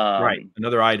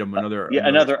another item, another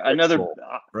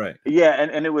right. Yeah,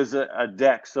 and it was a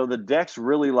deck. So the decks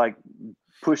really like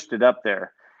pushed it up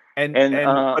there. And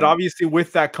but obviously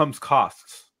with that comes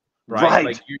costs. Right.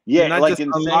 Like you're not like just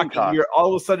unlocking. costs. You're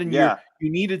all of a sudden you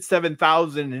needed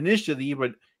 7,000 initially,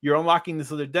 but you're unlocking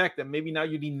this other deck that maybe now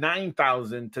you need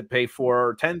 9,000 to pay for,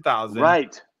 or 10,000.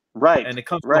 Right. And it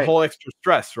comes with a whole extra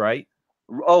stress, right?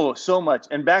 Oh, so much.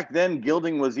 And back then,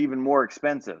 gilding was even more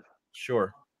expensive.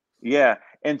 Sure. Yeah.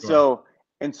 And so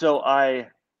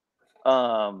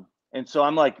I'm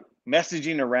like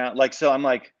messaging around, like, so I'm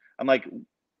like,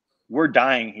 we're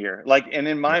dying here. Like, and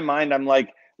in my mind, I'm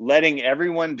like letting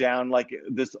everyone down. Like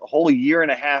this whole year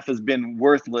and a half has been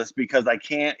worthless because I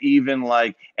can't even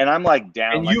like, and I'm like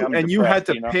down. And you had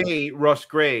to pay Russ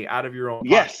Gray out of your own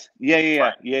pocket. Yes.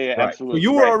 Yeah. Absolutely. So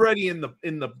you were already in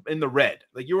the red.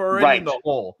 Like you were already in the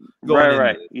hole.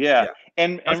 Right. Yeah.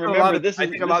 And remember,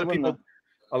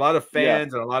 a lot of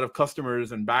fans and a lot of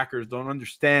customers and backers don't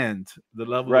understand the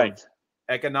level of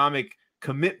economic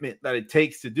commitment that it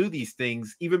takes to do these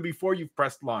things even before you've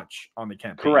pressed launch on the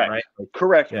campaign.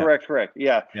 Correct.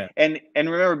 Yeah. And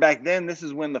remember back then, this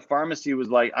is when the pharmacy was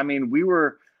like, I mean,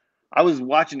 I was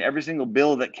watching every single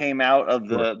bill that came out of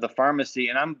the pharmacy,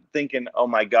 and I'm thinking, oh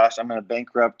my gosh, I'm going to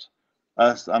bankrupt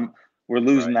us. We're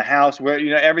losing the house, where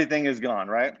everything is gone.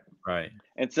 Right.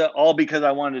 And so all because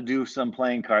I wanted to do some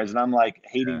playing cards, and I'm like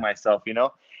hating myself,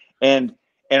 and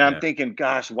I'm thinking,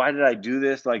 gosh, why did I do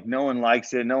this? Like, no one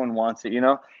likes it. No one wants it,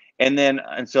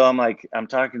 And so I'm like, I'm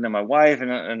talking to my wife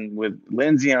and with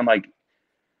Lindsay, and I'm like,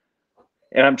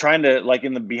 and I'm trying to like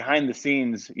in the behind the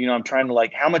scenes, I'm trying to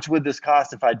like, how much would this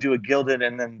cost if I do a gilded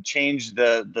and then change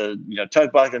the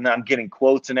tug box, and then I'm getting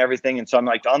quotes and everything. And so I'm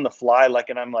like on the fly, like,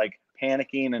 and I'm like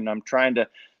panicking, and I'm trying to,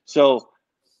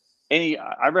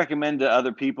 I recommend to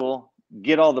other people,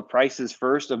 get all the prices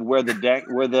first of where the deck,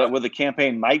 where the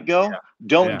campaign might go.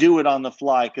 Don't do it on the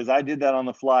fly, because I did that on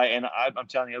the fly, and I'm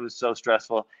telling you, it was so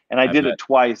stressful. And I did it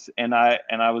twice, and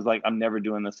I was like, I'm never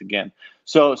doing this again.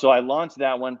 So I launched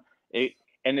that one,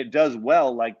 and it does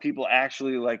well. Like people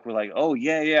actually like were like, oh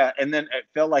yeah, and then it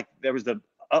felt like there was the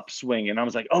upswing, and I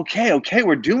was like, okay,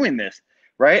 we're doing this,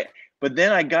 right? But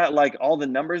then I got like all the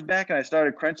numbers back, and I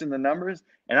started crunching the numbers,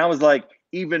 and I was like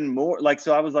even more like,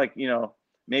 so I was like,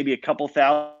 maybe a couple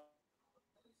thousand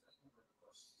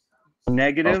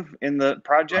negative in the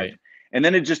project. And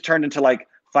then it just turned into like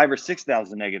 5,000 or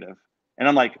 6,000 negative. And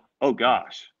I'm like, oh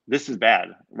gosh, this is bad.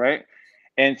 Right.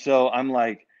 And so I'm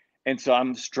like,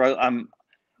 I'm struggling.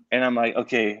 I'm like,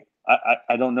 okay,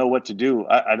 I don't know what to do.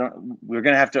 We're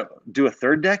going to have to do a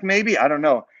third deck. Maybe, I don't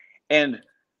know. And,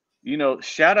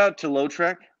 shout out to Low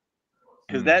Trek,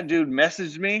 because that dude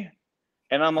messaged me,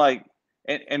 and I'm like,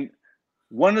 and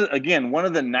one of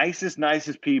the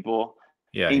nicest people,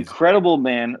 incredible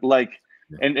man. Like,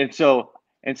 and so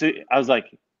I was like,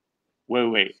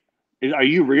 wait, are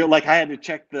you real? Like, I had to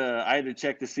check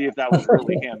to see if that was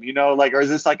really him, like, or is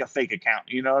this like a fake account?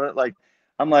 Like,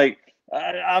 I'm like,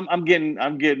 I'm getting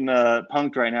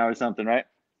punked right now or something, right?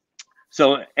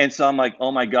 So I'm like,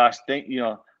 oh my gosh,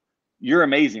 you're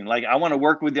amazing. Like, I want to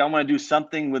work with you. I want to do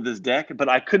something with this deck, but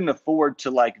I couldn't afford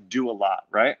to like do a lot,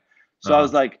 right? So I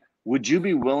was like, would you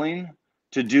be willing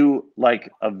to do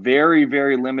like a very,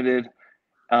 very limited.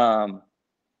 And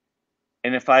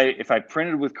if I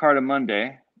printed with Carta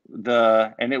Monday,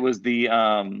 and it was the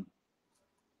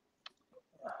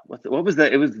what was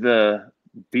that? It was the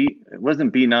It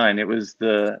wasn't B9. It was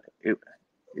it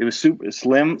was super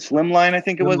slimline. I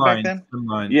think it was back then.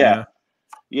 Slimline, yeah.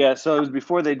 Yeah, so it was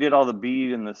before they did all the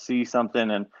B and the C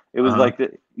something, and it was like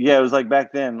it was like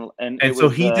back then. And so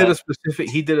he did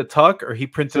a tuck, or he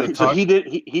printed a tuck. So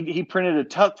he printed a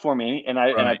tuck for me, and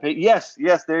I paid. Yes,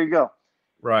 there you go.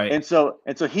 Right. And so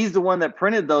he's the one that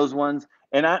printed those ones,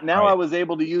 and I was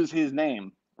able to use his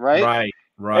name, right?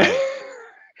 Right.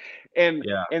 and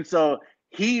so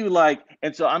he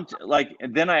so I'm like,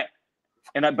 and then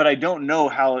but I don't know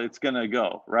how it's gonna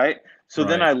go, right? So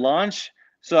then I launch.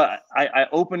 So I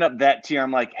open up that tier.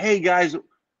 I'm like, hey guys,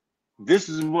 this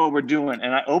is what we're doing.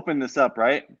 And I open this up,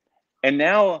 right? And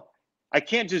now I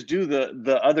can't just do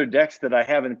the other decks that I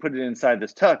have and put it inside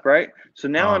this tuck, right? So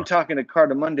now I'm talking to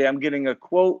Carta Monday. I'm getting a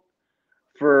quote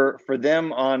for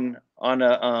them on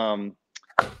a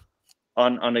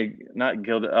not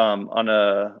gilded on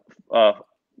a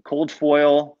cold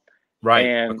foil, right,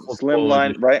 and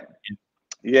slimline, right?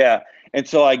 Yeah. And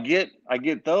so I get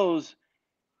those.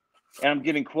 And I'm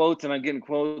getting quotes,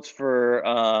 for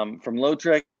from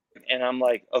Lautrec, and I'm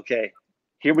like, okay,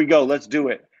 here we go, let's do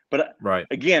it. But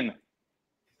again,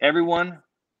 everyone,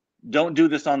 don't do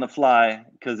this on the fly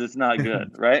because it's not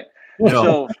good, right?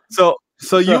 No. So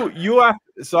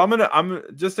I'm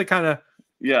just to kind of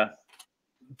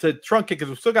to trunk it, because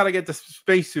we still got to get the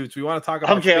spacesuits. We want to talk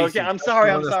about. Okay. I'm sorry.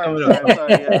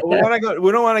 Yeah. We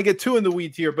don't want to get too in the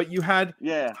weeds here. But you had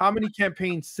how many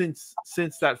campaigns since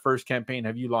that first campaign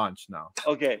have you launched now?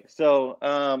 Okay, so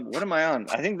what am I on?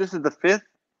 I think this is the fifth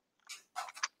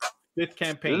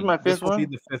campaign. This is my fifth one. Will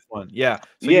be the fifth one. Yeah.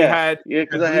 So you had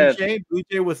Blue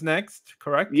Jay was next,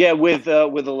 correct? Yeah, with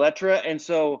Electra, and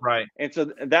so and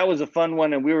so that was a fun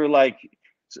one, and we were like,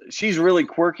 she's really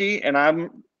quirky, and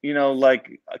I'm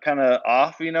like kind of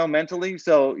off, mentally.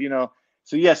 So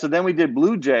so then we did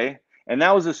Blue Jay, and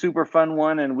that was a super fun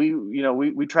one. And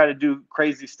we try to do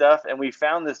crazy stuff, and we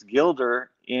found this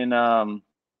gilder in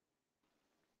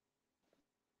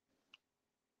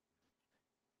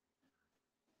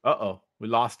we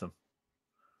lost him.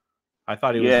 I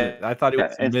thought he was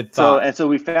and so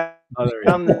we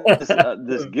found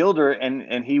this gilder,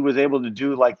 and he was able to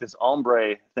do like this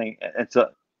ombre thing. And so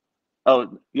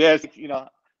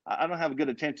I don't have a good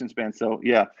attention span, so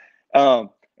yeah. And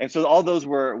so all those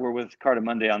were with Carta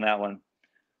Monday on that one.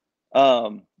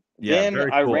 Then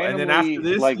I randomly, and then after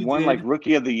this, won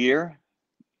Rookie of the Year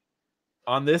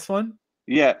on this one.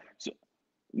 Yeah. So,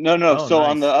 no. Oh, so nice.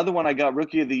 On the other one, I got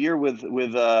Rookie of the Year with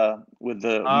the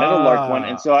Meadowlark one,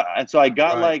 and so I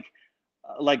got like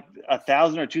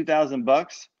 $1,000 or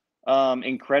 $2,000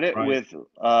 in credit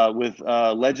with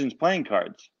Legends playing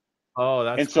cards. Oh,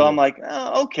 that's and so cool. I'm like,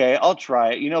 okay, I'll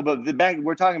try it, but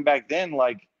we're talking back then,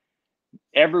 like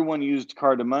everyone used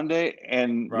Carta Monday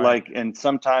and and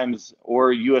sometimes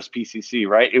or USPCC,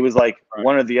 right? It was like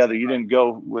one or the other. You didn't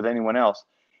go with anyone else.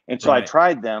 And so I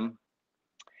tried them,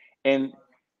 and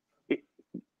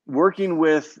working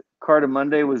with Carta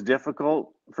Monday was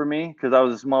difficult for me because I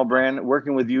was a small brand.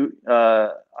 Working with you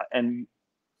and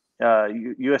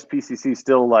USPCC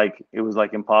still it was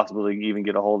impossible to even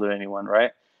get a hold of anyone,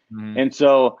 right? Mm-hmm. And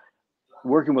so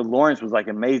working with Lawrence was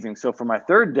amazing. So for my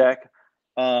third deck,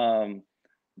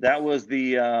 that was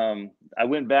the I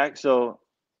went back. So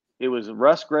it was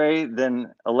Russ Gray,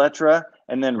 then Electra,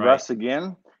 and then Russ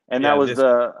again. And that was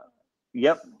the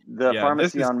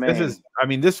Pharmacy on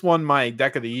Main. This won my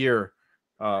deck of the year.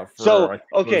 So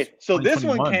this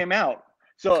one came out.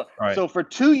 So for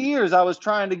 2 years I was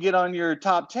trying to get on your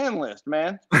top 10 list,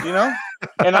 man.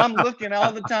 And I'm looking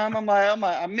all the time. I'm like,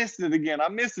 I missed it again. I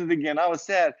was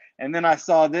sad. And then I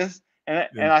saw this, and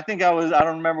I think I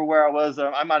don't remember where I was.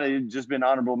 I might have just been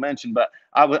honorable mention, but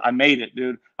I made it,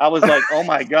 dude. I was like, oh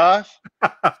my gosh,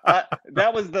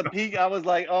 that was the peak. I was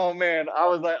like, oh man,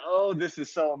 oh, this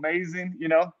is so amazing,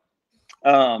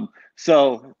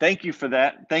 So thank you for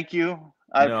that. Thank you.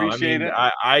 I appreciate it.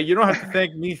 You don't have to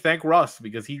thank me. Thank Russ,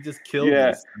 because he just killed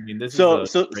this. This so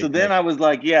then I was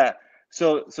like,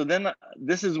 So then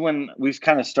this is when we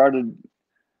kind of started.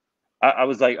 I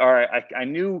was like, all right, I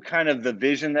knew kind of the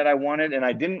vision that I wanted, and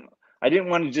I didn't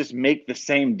want to just make the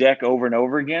same deck over and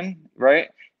over again, right?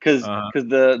 Because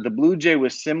the Blue Jay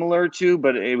was similar to,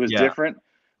 but it was different.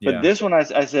 But this one, I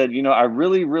said, I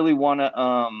really want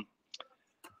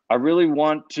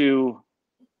to.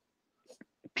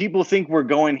 People think we're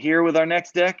going here with our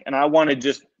next deck, and I want to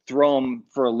just throw them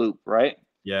for a loop, right?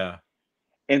 Yeah.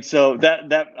 And so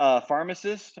that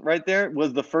pharmacist right there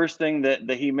was the first thing that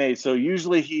he made. So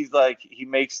usually he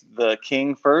makes the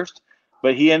king first,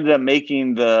 but he ended up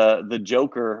making the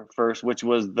Joker first, which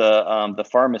was the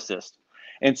pharmacist.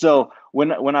 And so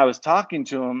when I was talking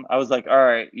to him, I was like, all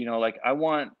right, like I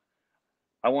want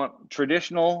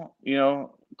traditional,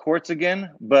 quartz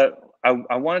again, but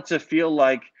I want it to feel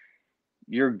like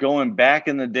you're going back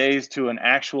in the days to an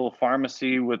actual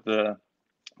pharmacy with the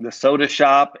soda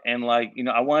shop, and like,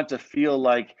 I want it to feel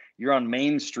like you're on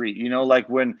Main Street, like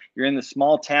when you're in the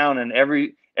small town and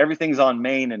everything's on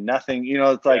Main and nothing,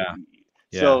 it's like,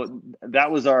 so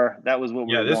that was what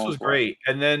we were this going was for. great.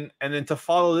 And then to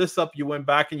follow this up, you went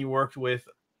back and you worked with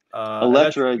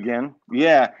Electra again.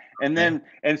 Yeah. And then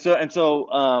and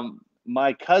so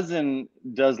my cousin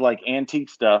does like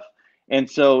antique stuff, and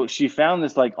so she found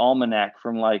this like almanac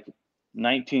from like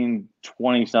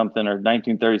 1920 something or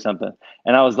 1930 something,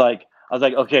 and I was like,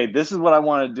 okay, this is what I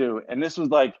want to do. And this was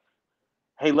like,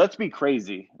 hey, let's be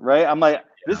crazy, right? I'm like,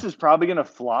 this is probably gonna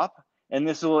flop, and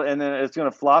then it's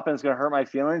gonna flop and it's gonna hurt my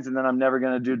feelings, and then I'm never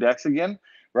gonna do decks again,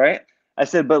 right? I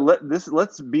said, but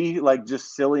let's be like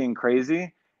just silly and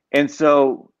crazy. And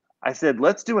so I said,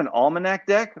 let's do an almanac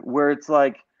deck where it's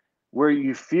like, where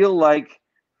you feel like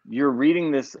you're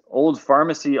reading this old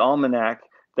pharmacy almanac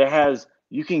that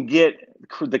you can get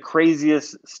the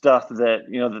craziest stuff that,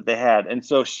 that they had. And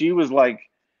so she was like,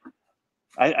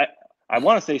 I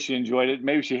want to say she enjoyed it.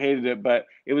 Maybe she hated it, but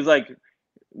it was like,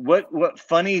 what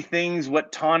funny things,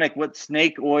 what tonic, what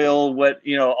snake oil, what,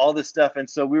 all this stuff. And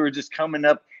so we were just coming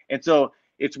up. And so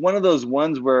it's one of those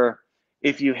ones where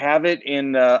if you have it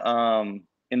in the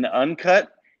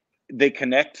uncut,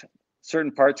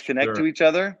 certain parts connect to each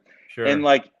other. Sure.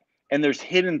 And there's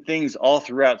hidden things all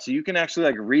throughout. So you can actually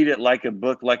like read it like a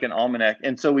book, like an almanac.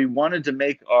 And so we wanted to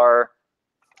make I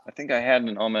think I had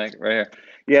an almanac right here.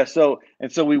 Yeah. So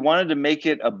we wanted to make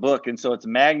it a book. And so it's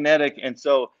magnetic. And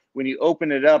so when you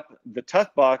open it up, the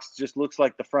tuck box just looks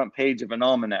like the front page of an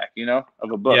almanac,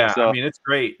 of a book. Yeah. So, I mean, it's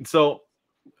great. So,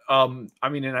 and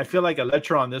I feel like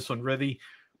Electra on this one really,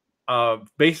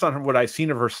 based on what I've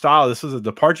seen of her style, this was a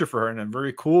departure for her, and a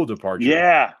very cool departure.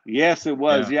 Yeah. Yes, it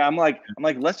was. Yeah. I'm like,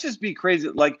 let's just be crazy.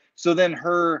 Like, so then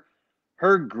her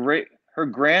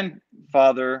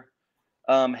grandfather,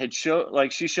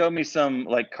 she showed me some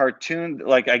like cartoon,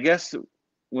 like I guess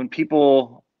when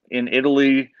people in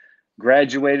Italy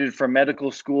graduated from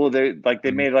medical school, they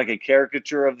made like a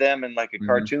caricature of them and like a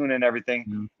cartoon and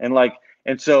everything.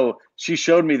 And so she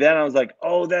showed me that, and I was like,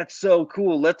 oh, that's so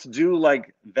cool. Let's do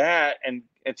like that. And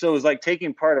so it was like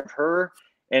taking part of her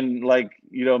and like,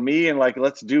 me, and like,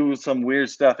 let's do some weird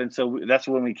stuff. And so that's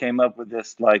when we came up with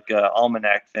this like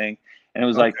almanac thing. And it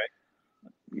was like,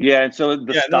 yeah. And so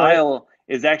the style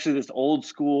is actually this old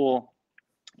school,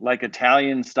 like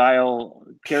Italian style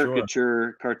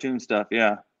caricature cartoon stuff.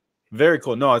 Yeah. Very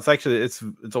cool. No, it's actually, it's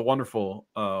a wonderful,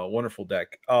 wonderful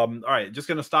deck. All right. Just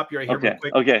going to stop you right here real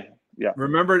quick. Okay. Yeah.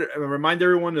 Remind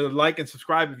everyone to like and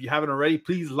subscribe. If you haven't already,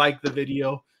 please like the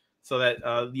video so that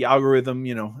the algorithm,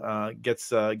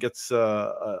 gets a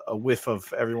whiff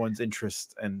of everyone's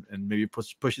interest and maybe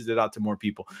pushes it out to more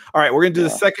people. All right. We're going to do the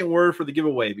second word for the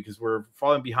giveaway because we're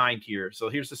falling behind here. So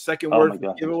here's the second word for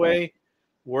the giveaway.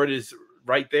 Word is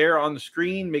right there on the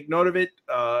screen. Make note of it.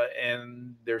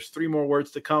 And there's 3 more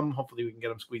words to come. Hopefully we can get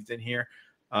them squeezed in here.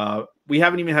 We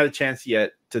haven't even had a chance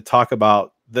yet to talk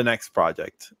about the next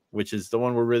project, which is the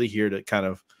one we're really here to kind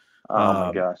of oh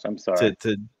my gosh, I'm sorry,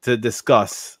 to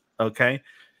discuss. Okay.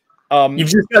 You've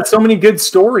just got so many good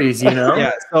stories,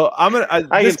 Yeah. So I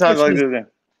can talk like this.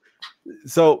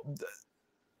 So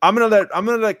I'm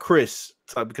gonna let Chris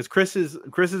talk, because Chris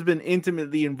has been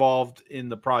intimately involved in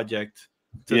the project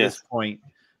to this point,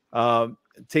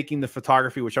 taking the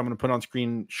photography, which I'm going to put on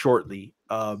screen shortly.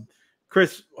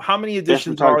 Chris, how many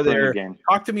editions are there?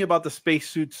 Talk to me about the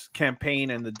Spacesuits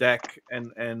campaign and the deck,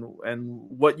 and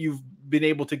what you've been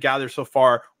able to gather so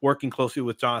far, working closely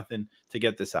with Jonathan to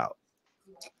get this out.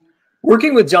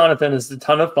 Working with Jonathan is a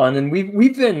ton of fun, and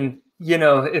we've been,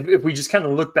 if we just kind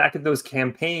of look back at those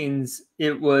campaigns,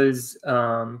 it was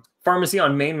Pharmacy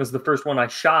on Main was the first one I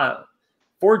shot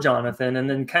for Jonathan, and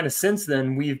then kind of since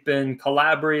then we've been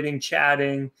collaborating,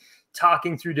 chatting,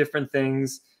 talking through different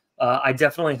things. I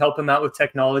definitely help him out with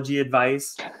technology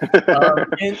advice,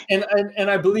 and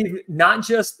I believe not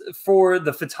just for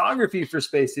the photography for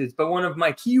Spacesuits, but one of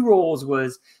my key roles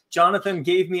was Jonathan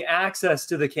gave me access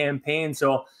to the campaign.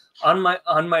 So on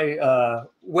my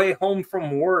way home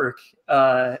from work,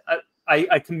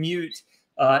 I commute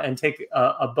and take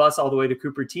a bus all the way to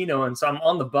Cupertino, and so I'm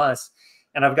on the bus.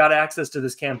 and I've got access to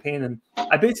this campaign. And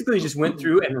I basically just went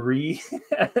through and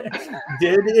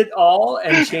did it all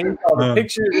and changed all the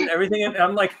pictures and everything. And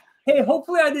I'm like, hey,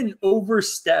 hopefully I didn't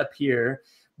overstep here,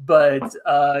 but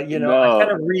you know, I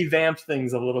kind of revamped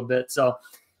things a little bit. So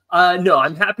no,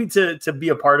 I'm happy to be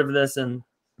a part of this, and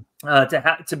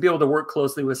to be able to work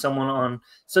closely with someone on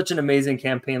such an amazing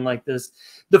campaign like this.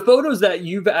 The photos that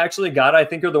you've actually got, I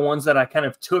think, are the ones that I kind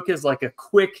of took as like a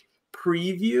quick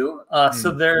preview. So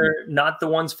they're not the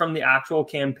ones from the actual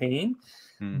campaign.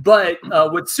 But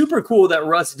what's super cool that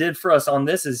Russ did for us on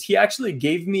this is he actually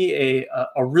gave me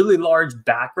a really large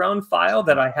background file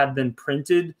that I had been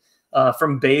printed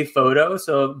from Bay Photo.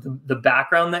 So the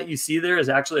background that you see there is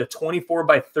actually a 24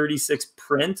 by 36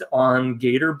 print on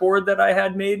Gator board that I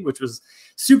had made, which was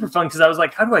super fun because I was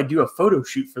like, how do I do a photo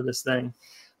shoot for this thing?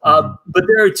 But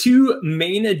there are two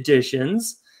main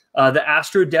editions, the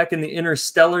Astro deck and the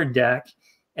Interstellar deck,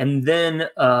 and then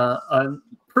a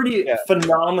pretty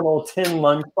phenomenal tin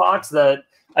lunchbox that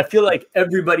I feel like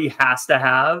everybody has to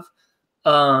have.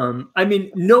 I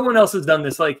mean, no one else has done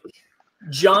this. Like,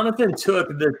 Jonathan took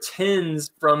the tins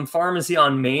from Pharmacy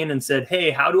on Main and said, hey,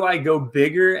 how do I go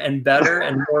bigger and better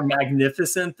and more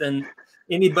magnificent than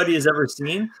anybody has ever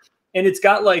seen? And it's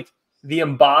got like the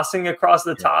embossing across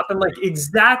the top and like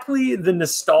exactly the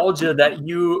nostalgia that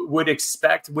you would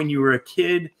expect when you were a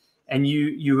kid and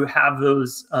you have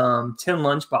those tin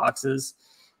lunch boxes.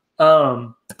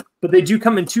 But they do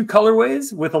come in two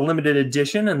colorways with a limited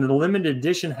edition, and the limited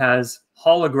edition has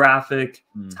holographic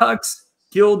tucks,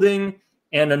 gilding,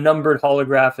 and a numbered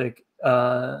holographic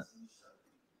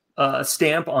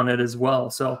stamp on it as well.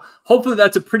 So hopefully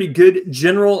that's a pretty good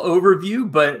general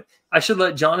overview, but I should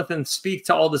let Jonathan speak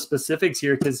to all the specifics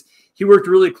here because he worked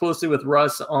really closely with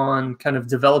Russ on kind of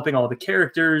developing all the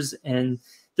characters, and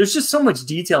there's just so much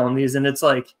detail in these, and it's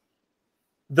like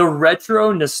the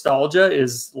retro nostalgia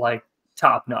is like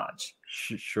top notch.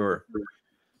 Sure.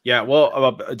 Yeah,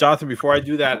 well, Jonathan, before I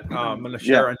do that, I'm going to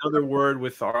share another word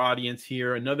with our audience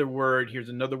here. Another word. Here's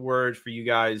another word for you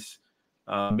guys.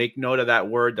 Make note of that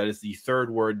word. That is the third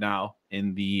word now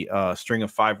in the string of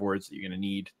 5 words that you're going to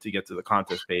need to get to the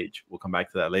contest page. We'll come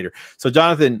back to that later. So,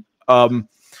 Jonathan,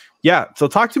 so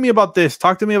talk to me about this.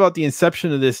 Talk to me about the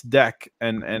inception of this deck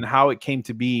and how it came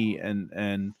to be and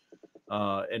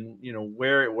you know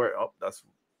where oh, that's the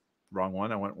wrong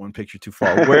one. I went one picture too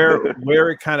far.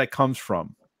 Where it kind of comes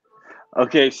from.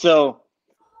 Okay, so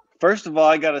first of all,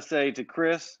 I got to say to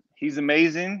Chris, he's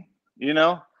amazing. You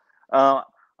know,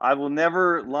 I will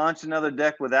never launch another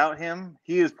deck without him.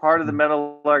 He is part of the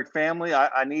Meadowlark family.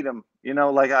 I need him. You know,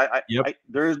 like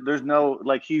there's no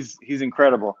like he's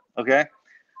incredible. Okay,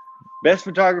 best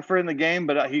photographer in the game,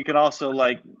 but he could also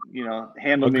like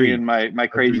handle me in my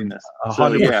craziness.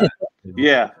 So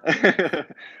yeah.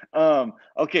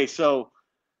 Okay, so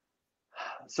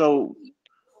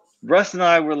Russ and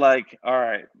I were like, all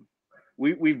right,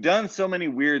 we've done so many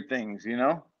weird things, you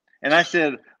know? And I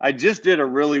said, I just did a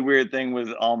really weird thing with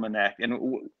Almanac.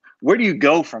 And where do you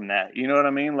go from that? You know what I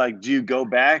mean? Like, do you go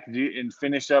back and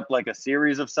finish up like a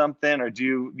series of something? Or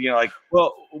do you like...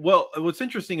 Well, what's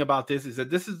interesting about this is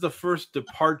that this is the first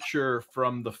departure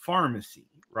from the pharmacy,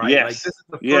 right? Yes. Like, this is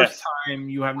the first time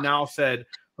you have now said,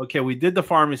 okay, we did the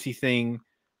pharmacy thing,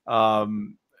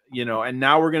 and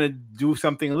now we're going to do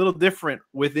something a little different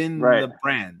within the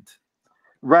brand.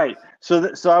 Right.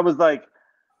 So I was like,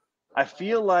 I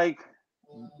feel like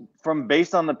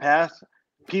based on the past,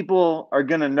 people are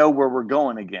going to know where we're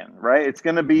going again, right? It's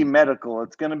going to be medical.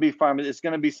 It's going to be pharmacy. It's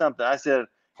going to be something. I said,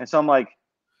 and so I'm like,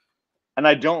 and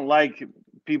I don't like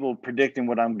people predicting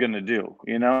what I'm going to do,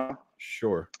 you know?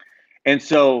 Sure. And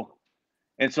so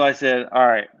I said, all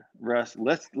right, Russ,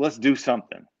 let's do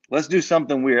something. Let's do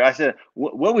something weird. I said,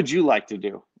 what would you like to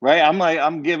do? Right.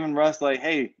 I'm giving Russ like,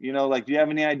 hey, do you have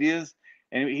any ideas?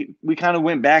 And we kind of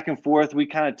went back and forth. We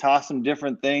kind of tossed some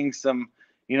different things, some,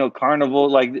 carnival,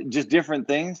 like just different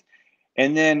things.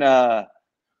 And then I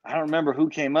don't remember who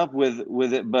came up with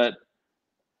it, but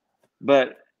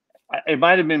it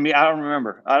might have been me. I don't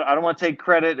remember. I don't want to take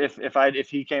credit if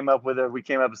he came up with it. We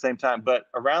came up at the same time. But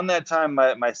around that time,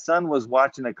 my son was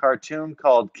watching a cartoon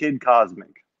called Kid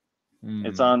Cosmic. It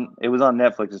was on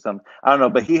Netflix or something. I don't know,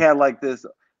 but he had like this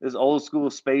old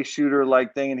school space shooter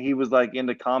like thing, and he was like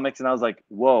into comics, and I was like,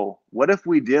 whoa, what if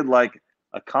we did like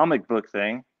a comic book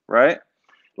thing, right?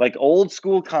 Like old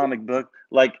school comic book,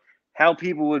 like how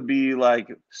people would be like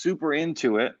super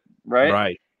into it,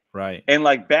 right? Right. And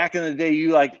like back in the day,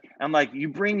 I'm like, you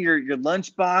bring your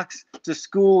lunchbox to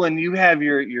school and you have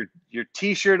your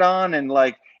t-shirt on, and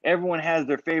like everyone has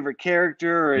their favorite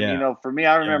character. And, for me,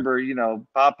 I remember,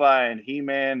 Popeye and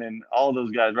He-Man and all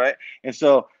those guys. Right. And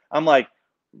so I'm like,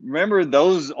 remember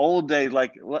those old days.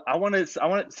 Like I want to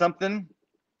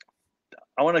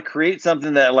create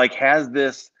something that like has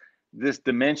this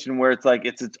dimension where it's like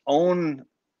it's its own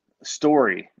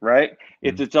story, right?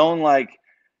 It's its own like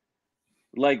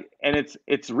and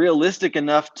it's realistic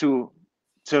enough to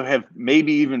have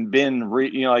maybe even been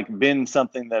like been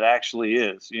something that actually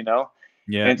is, you know.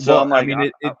 Yeah. And so Well, I'm like, I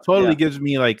mean, it totally yeah. gives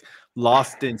me like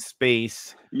Lost in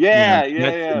Space, Yeah,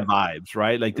 Jetson vibes,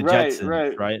 right? Like the right,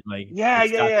 Jetsons, right? Like yeah,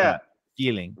 it's got that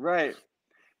feeling, right.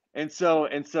 And so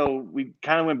we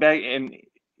kind of went back, and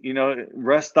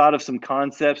Russ thought of some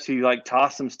concepts. He like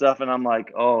tossed some stuff, and I'm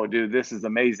like, oh, dude, this is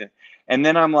amazing. And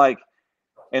then I'm like,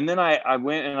 and then I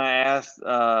went and I asked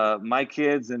my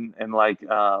kids and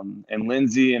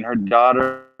Lindsay and her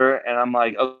daughter, and I'm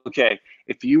like, okay,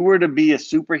 if you were to be a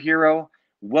superhero,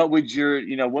 what would your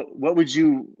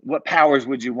what powers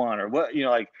would you want, or what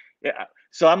yeah.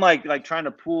 So I'm like trying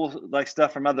to pull like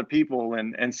stuff from other people,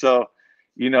 and so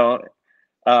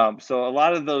so a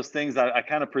lot of those things I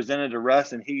kind of presented to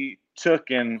Russ, and he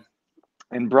took and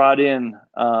brought in.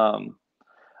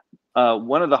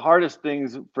 One of the hardest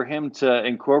things for him to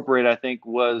incorporate, I think,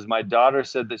 was my daughter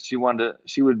said that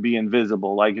she would be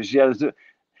invisible, like if she had to.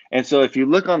 And so if you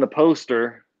look on the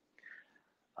poster,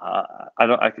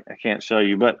 I can't show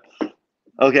you, but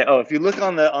okay. Oh, if you look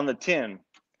on the tin,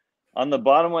 on the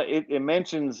bottom, it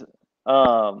mentions.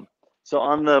 So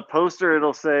on the poster,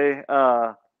 it'll say,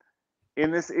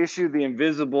 in this issue, the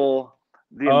invisible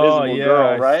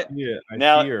girl, right?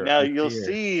 Now you'll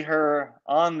see her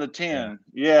on the tin.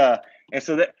 Yeah. And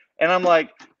so and I'm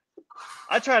like,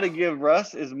 I try to give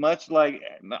Russ as much, like,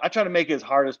 I try to make it as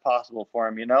hard as possible for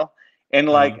him, and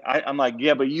like, I'm like,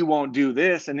 yeah, but you won't do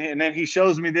this. And then he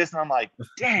shows me this, and I'm like,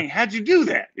 dang, how'd you do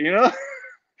that?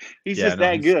 He's just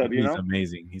that good, He's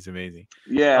amazing. He's amazing.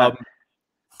 Yeah.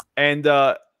 And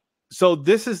so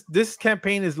this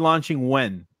campaign is launching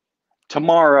when?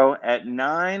 Tomorrow at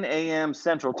 9 a.m.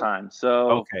 Central Time.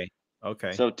 So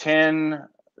okay. So 10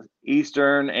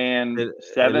 Eastern and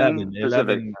 7 Pacific.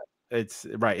 11, it's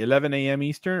right. 11 a.m.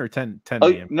 Eastern or 10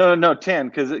 a.m. No, 10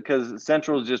 because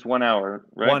Central is just 1 hour,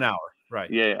 right? 1 hour,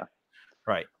 right? Yeah.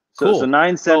 Right. Cool. So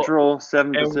 9 Central,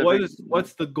 7 Pacific. And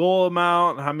what's the goal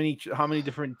amount? How many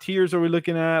different tiers are we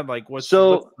looking at? Like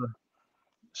So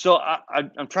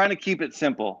I'm trying to keep it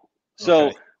simple.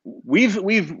 So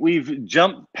we've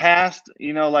jumped past,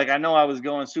 like I know I was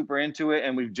going super into it,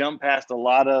 and we've jumped past a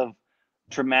lot of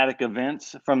traumatic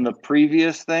events from the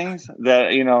previous things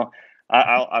that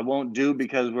I won't do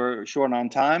because we're short on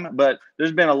time, but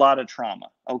there's been a lot of trauma.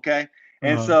 Okay.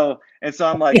 And so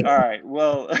I'm like, all right,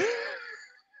 well,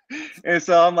 and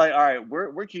so I'm like, all right,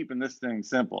 we're keeping this thing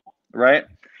simple. Right.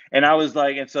 And I was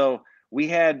like, and so we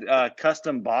had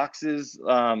custom boxes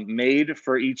made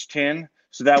for each tin.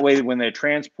 So that way, when they're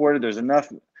transported, there's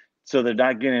enough so they're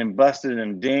not getting busted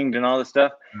and dinged and all this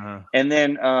stuff. And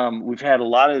then we've had a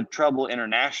lot of trouble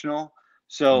international.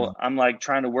 So I'm like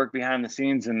trying to work behind the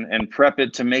scenes and prep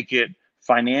it to make it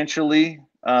financially,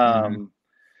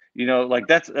 like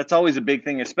that's always a big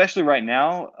thing, especially right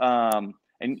now.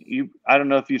 And I don't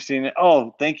know if you've seen it.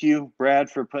 Oh, thank you, Brad,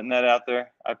 for putting that out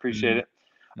there. I appreciate it.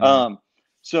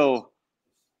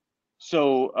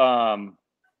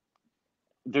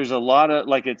 There's a lot of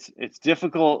like it's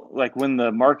difficult, like when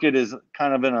the market is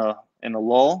kind of in a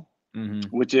lull,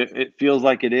 which it feels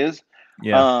like it is.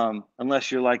 Unless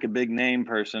you're like a big name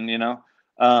person,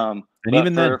 and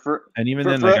even then, for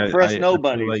us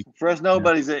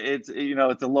nobodies, it's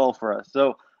it's a lull for us.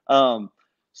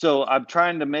 So I'm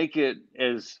trying to make it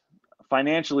as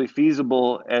financially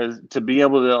feasible as to be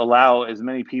able to allow as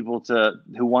many people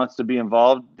who wants to be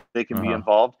involved, they can be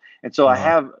involved. And so I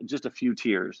have just a few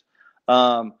tiers.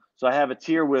 So I have a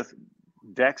tier with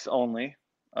decks only.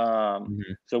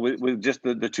 So with just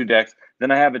the 2 decks.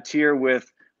 Then I have a tier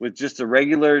with just a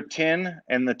regular tin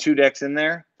and the 2 decks in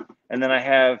there. And then I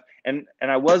have, and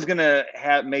I was gonna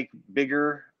make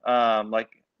bigger, like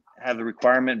have the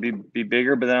requirement be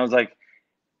bigger, but then I was like,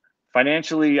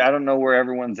 financially, I don't know where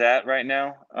everyone's at right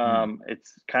now.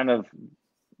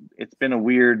 It's been a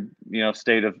weird,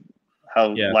 state of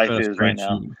how life is right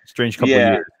now. Strange couple of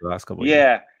years, the last couple of years.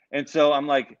 Yeah. And so I'm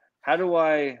like, how do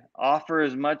I offer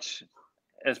as much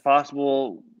as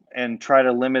possible and try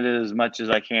to limit it as much as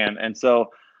I can? And so,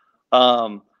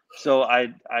 I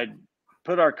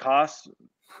put our costs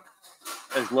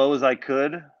as low as I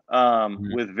could,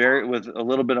 with a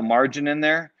little bit of margin in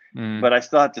there, but I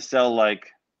still have to sell like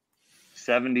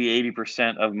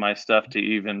 70-80% of my stuff to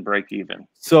even break even.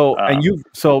 So,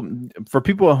 so for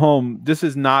people at home, this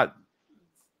is not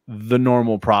the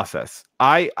normal process.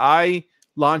 I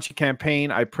launch a campaign,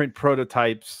 I print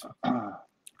prototypes,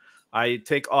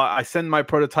 I send my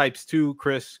prototypes to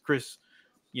Chris. Chris,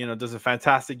 does a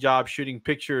fantastic job shooting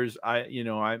pictures. I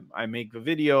make the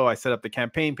video. I set up the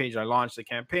campaign page. I launch the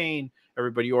campaign.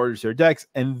 Everybody orders their decks,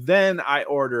 and then I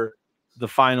order the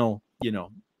final,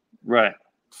 right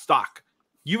stock.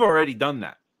 You've already done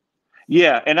that.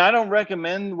 Yeah, and I don't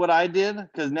recommend what I did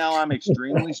because now I'm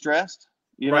extremely stressed.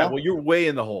 Right. Well, you're way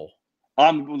in the hole.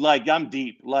 I'm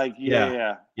deep. Like,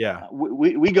 yeah.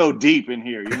 We go deep in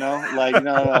here, like,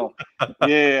 no.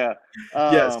 Yeah.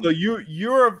 So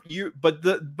but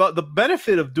the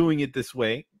benefit of doing it this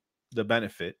way, the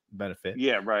benefit.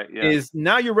 Yeah. Right. Yeah. Is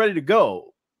now you're ready to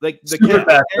go. Like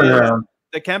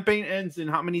the campaign ends in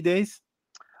how many days?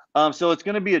 So it's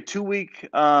going to be a 2 week.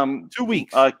 2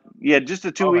 weeks. Just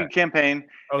a 2 week campaign,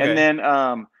 and then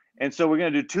and so we're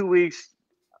going to do 2 weeks.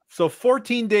 So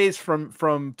 14 days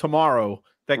from tomorrow,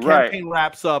 that campaign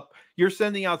wraps up. You're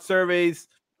sending out surveys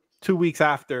 2 weeks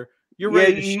after. You're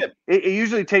ready to ship. It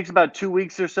usually takes about 2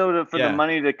 weeks or so for the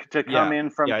money to come in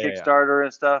from Kickstarter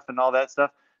and stuff and all that stuff.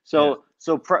 So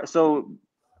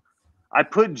I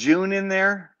put June in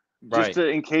there just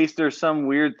in case there's some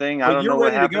weird thing. I don't know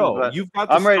what happens, but you've got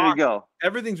the I'm ready to go.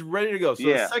 Everything's ready to go. So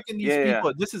the second these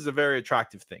people, this is a very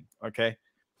attractive thing. Okay.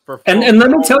 And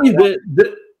let me tell you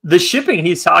the shipping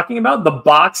he's talking about, the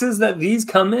boxes that these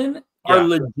come in are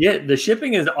legit. The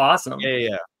shipping is awesome.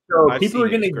 Yeah. So people are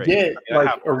going to get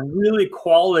like a really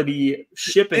quality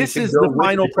shipping. This is the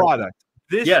final product.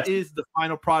 This is the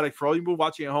final product for all you people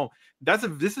watching at home.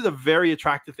 This is a very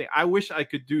attractive thing. I wish I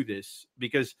could do this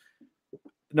because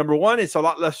number one, it's a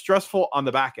lot less stressful on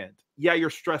the back end. Yeah, you're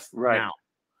stressed now.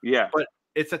 Yeah. But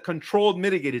it's a controlled,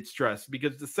 mitigated stress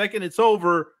because the second it's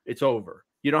over, it's over.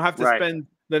 You don't have to spend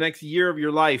the next year of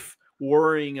your life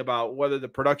worrying about whether the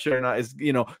production or not is,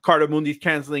 Cardamundi's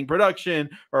canceling production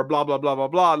or blah, blah, blah, blah,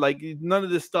 blah. Like none of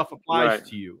this stuff applies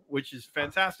to you, which is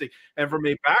fantastic. And from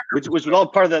a backer, which was all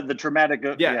part of the traumatic.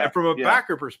 And from a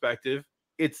backer perspective,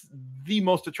 it's the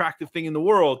most attractive thing in the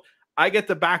world. I get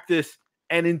to back this,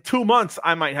 and in 2 months,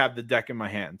 I might have the deck in my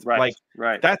hands.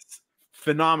 That's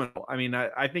phenomenal. I mean,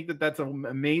 I think that's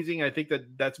amazing. I think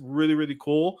that's really, really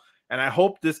cool. And I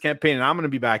hope this campaign, and I'm going to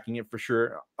be backing it for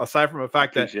sure. Aside from the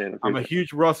fact that I'm a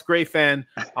huge Russ Gray fan,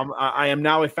 I am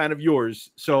now a fan of yours.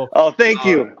 So, thank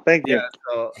you.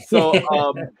 So,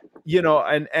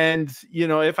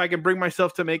 if I can bring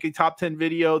myself to make a top 10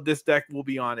 video, this deck will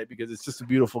be on it because it's just a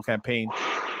beautiful campaign.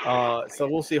 So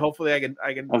we'll see. Hopefully, I can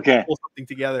pull something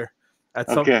together at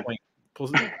some point.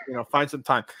 Find some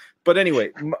time. But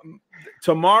anyway,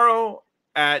 tomorrow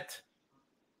at.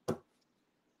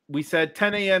 We said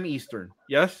 10 a.m. Eastern.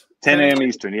 Yes? 10 a.m.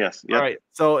 Eastern, yes. Yep. All right.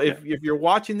 So if you're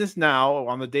watching this now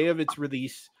on the day of its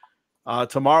release,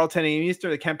 tomorrow, 10 a.m.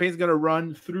 Eastern, the campaign is going to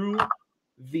run through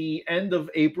the end of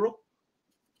April.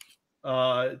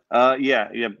 Pretty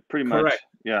much. Correct.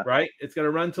 Yeah. Right? It's going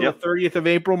to run until the 30th of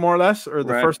April, more or less, or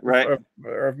the 1st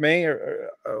of May,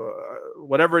 or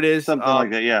whatever it is. Something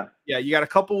like that, yeah. Yeah, you got a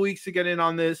couple weeks to get in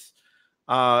on this.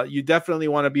 You definitely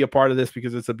want to be a part of this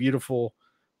because it's a beautiful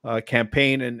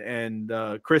campaign,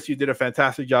 and Chris, you did a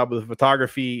fantastic job with the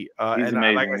photography. He's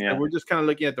amazing, like I said, we're just kind of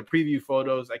looking at the preview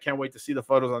photos. I can't wait to see the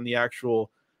photos on the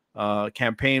actual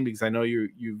campaign because I know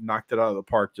you've knocked it out of the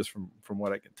park just from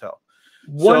what I can tell.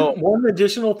 One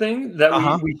additional thing that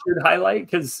we should highlight,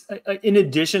 because in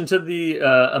addition to the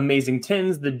amazing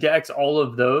tins, the decks, all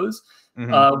of those, we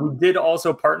did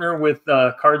also partner with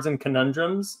Cards and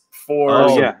Conundrums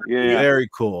for very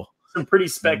cool, some pretty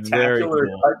spectacular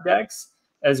card decks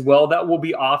as well that will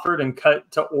be offered and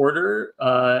cut to order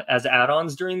as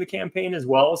add-ons during the campaign as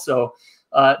well. So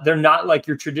they're not like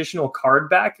your traditional card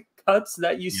back cuts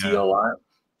that you see a lot,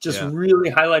 just really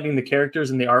highlighting the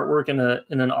characters and the artwork in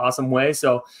an awesome way.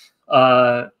 So,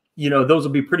 those will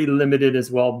be pretty limited as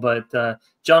well. But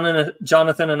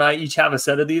Jonathan and I each have a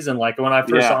set of these. And like when I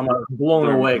first saw them, I was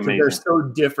blown away because they're so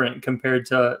different compared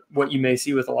to what you may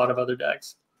see with a lot of other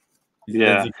decks.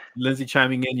 Yeah, Lindsay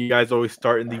chiming in. You guys always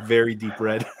start in the very deep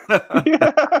red.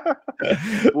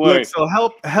 Look, so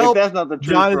help. If that's not the truth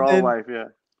Jonathan, for all life. Yeah.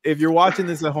 If you're watching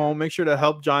this at home, make sure to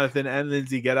help Jonathan and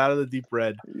Lindsay get out of the deep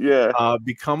red. Yeah.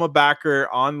 Become a backer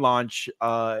on launch.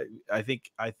 I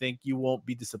think you won't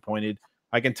be disappointed.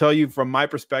 I can tell you from my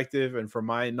perspective and from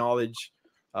my knowledge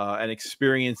and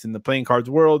experience in the playing cards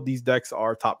world, these decks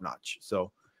are top notch.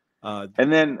 So,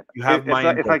 and then you have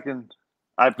if I can.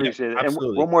 I appreciate it. Absolutely.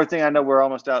 And one more thing, I know we're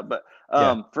almost out, but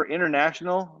for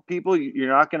international people, you're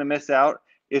not going to miss out.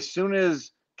 As soon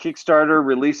as Kickstarter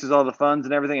releases all the funds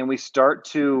and everything, and we start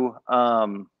to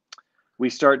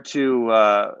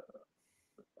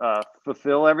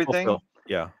fulfill everything.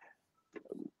 Yeah.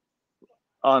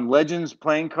 On Legends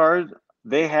playing cards,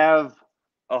 they have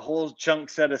a whole chunk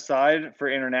set aside for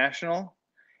international,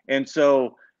 and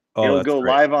so it'll go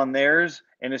live on theirs.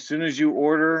 And as soon as you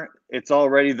order, it's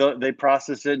already they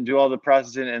process it and do all the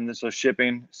processing, and so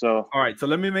shipping. So all right, so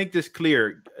let me make this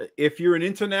clear. If you're an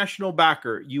international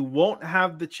backer, you won't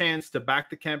have the chance to back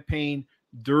the campaign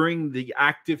during the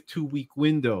active 2-week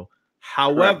window.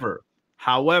 However,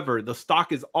 the stock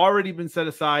has already been set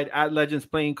aside at Legends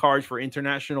Playing Cards for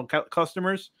international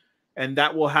customers, and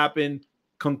that will happen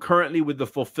concurrently with the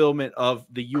fulfillment of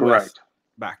the U.S.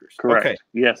 backers. Correct. Okay.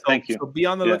 Yes. Thank you. So be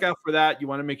on the lookout for that. You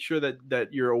want to make sure that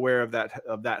you're aware of that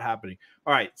happening.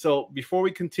 All right. So before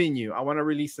we continue, I want to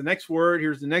release the next word.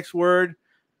 Here's the next word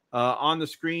on the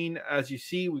screen. As you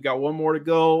see, we got one more to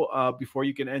go before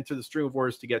you can enter the string of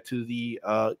words to get to the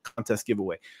contest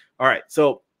giveaway. All right.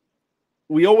 So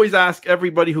we always ask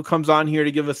everybody who comes on here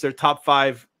to give us their top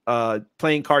 5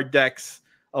 playing card decks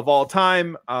of all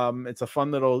time. It's a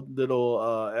fun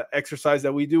little exercise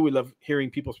that we do. We love hearing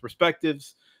people's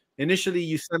perspectives. Initially,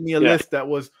 you sent me a list that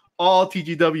was all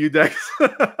TGW decks,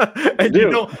 and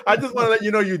I just want to let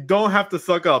you know you don't have to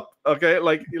suck up. Okay,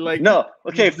 like no.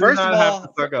 Okay, first of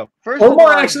all, suck up.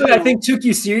 Omar actually, I think, took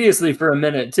you seriously for a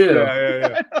minute too.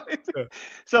 Yeah.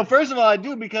 So first of all, I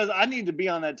do because I need to be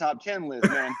on that top 10 list,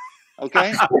 man.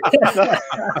 Okay.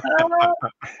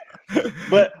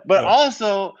 But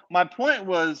also my point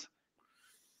was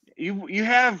you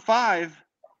have 5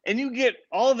 and you get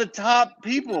all the top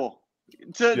people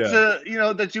to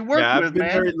that you work with. I've been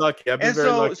very lucky. I've been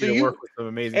very lucky to work with some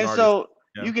amazing artists. So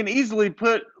you can easily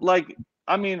put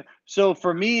so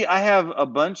for me, I have a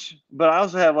bunch, but I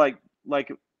also have like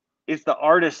it's the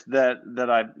artist that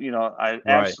I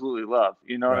absolutely love.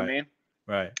 You know what I mean?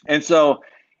 Right. And so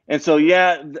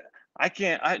yeah. I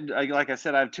can't. I like I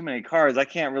said, I have too many cards. I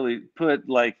can't really put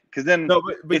because then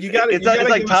but you got to. It's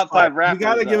like top 5 rappers. You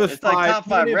got to give us 5. It's like top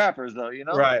 5 rappers, though. You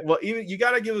know. Right. Well, even you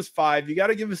got to give us 5. You got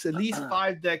to give us at least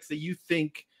 5 decks that you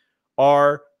think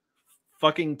are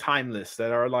fucking timeless,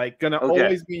 that are gonna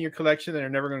always be in your collection and are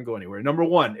never gonna go anywhere. Number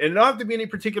 1, and it don't have to be any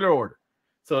particular order.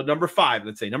 So number 5,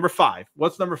 let's say number 5.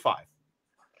 What's number 5?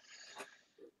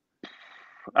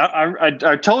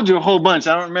 I told you a whole bunch.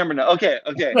 I don't remember now. Okay.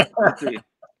 Let's see.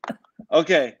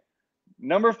 Okay,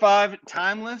 number 5,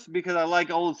 timeless, because I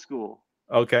like old school.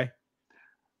 Okay.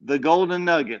 The Golden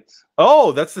Nuggets.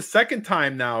 Oh, that's the second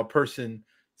time now a person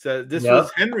said this was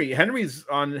Henry. Henry's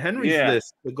on Henry's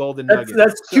list. The Golden Nuggets.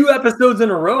 That's 2 episodes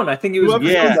in a row, and I think it was 2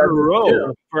 episodes in a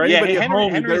row. For anybody at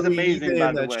home, Henry's amazing,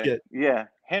 by the way. Shit. Yeah.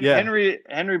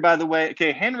 Henry, by the way.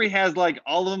 Okay, Henry has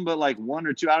all of them, but 1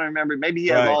 or 2. I don't remember. Maybe he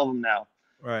has all of them now.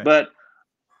 Right. But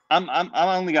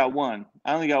I only got one.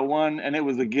 I only got one, and it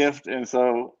was a gift, and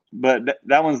so. But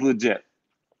that one's legit.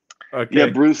 Okay. Yeah,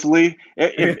 Bruce Lee.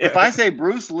 If I say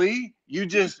Bruce Lee, you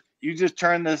just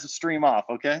turn this stream off.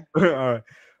 Okay. All right.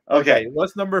 Okay.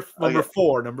 What's number 4?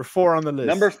 Number 4 on the list.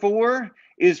 Number 4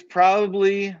 is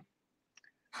probably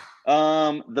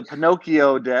the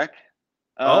Pinocchio deck.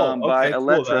 By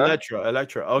Electra. Cool.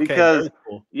 Electra. Okay. Because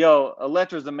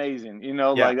Electra's amazing.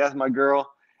 That's my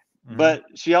girl. Mm-hmm. But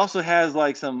she also has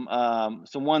some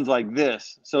ones like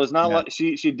this. So it's not like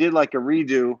she did a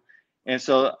redo, and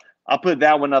so I'll put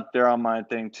that one up there on my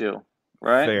thing too.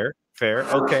 Right? Fair.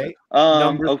 Okay.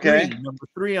 Number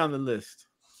 3 on the list.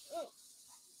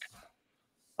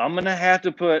 I'm gonna have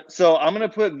to put. So I'm gonna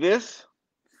put this,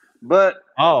 but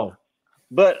such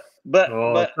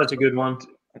a good one.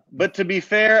 But to be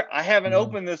fair, I haven't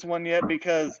opened this one yet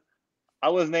because I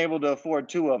wasn't able to afford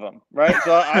 2 of them, right?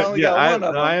 So I only got one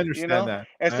of them. I understand that.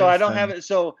 And so I don't have it.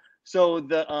 So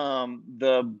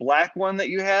the black one that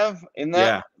you have in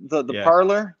that the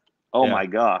parlor. Oh my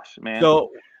gosh, man.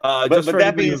 So but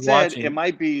that being said, it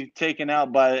might be taken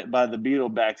out by the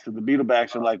Beetlebacks, because the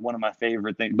Beetlebacks are one of my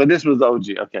favorite things. But this was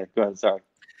OG. Okay, go ahead. Sorry.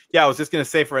 Yeah, I was just gonna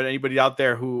say, for anybody out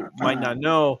there who might not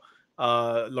know,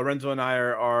 Lorenzo and I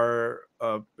are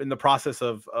in the process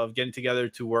of getting together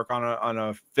to work on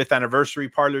a 5th anniversary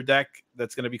parlor deck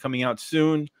that's going to be coming out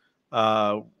soon.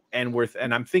 And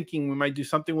I'm thinking we might do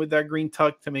something with that green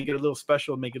tuck to make it a little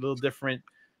special, make it a little different.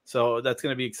 So that's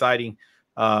going to be exciting.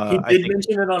 He did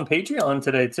mention it on Patreon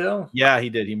today too. Yeah, he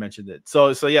did. He mentioned it.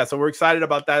 So we're excited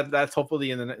about that. That's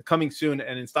hopefully coming soon.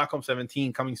 And in Stockholm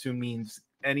 17, coming soon means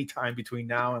anytime between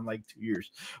now and 2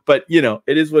 years. But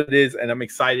it is what it is, and I'm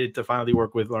excited to finally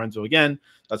work with Lorenzo again.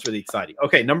 That's really exciting.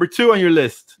 Okay, number 2 on your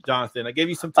list, Jonathan. I gave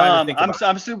you some time to think about it.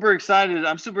 I'm super excited.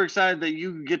 I'm super excited that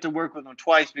you get to work with him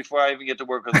twice before I even get to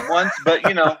work with him once. But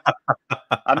I'm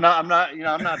not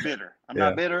bitter. I'm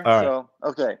not bitter. All so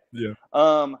okay. Yeah.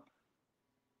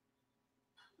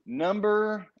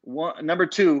 Number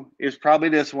 2 is probably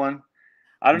this one.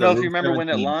 I don't know if you remember when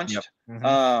it launched. Yep.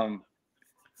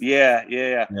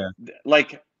 Yeah.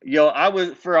 Like, yo, I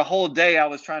was for a whole day. I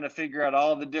was trying to figure out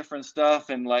all the different stuff,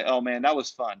 and like, oh man, that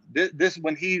was fun. This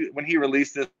when he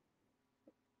released this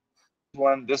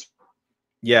one,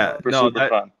 super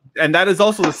fun. And that is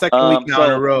also the second week now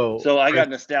in a row. So I got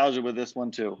nostalgia with this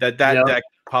one too. That deck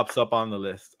pops up on the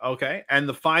list. Okay, and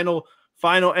the final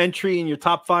entry in your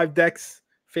top 5 decks,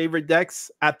 favorite decks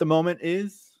at the moment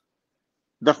is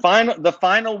the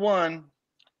final one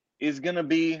is gonna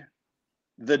be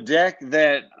the deck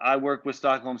that I work with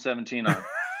Stockholm 17 on.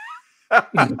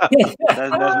 that's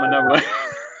my number one.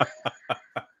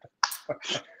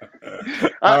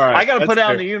 I got to put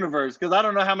out in the universe because I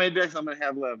don't know how many decks I'm going to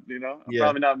have left.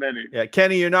 Probably not many. Yeah,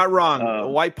 Kenny, you're not wrong. A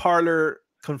white parlor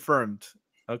confirmed.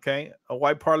 Okay, a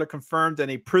white parlor confirmed and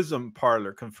a prism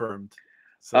parlor confirmed.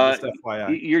 So just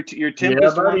FYI. Your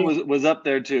Tempest one was up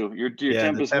there too. Your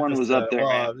Tempest one was up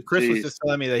there. Chris was just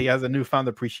telling me that he has a newfound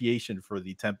appreciation for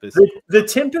the Tempest. The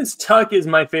Tempest Tuck is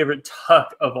my favorite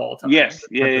Tuck of all time. Yes,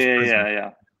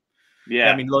 yeah.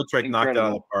 I mean, Lautrec knocked it out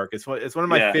of the park. It's one of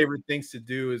my favorite things to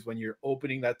do is when you're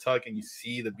opening that Tuck and you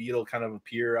see the beetle kind of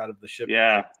appear out of the ship.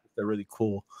 Yeah, they're really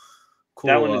cool.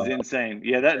 That one is insane.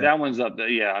 Yeah, that one's up there.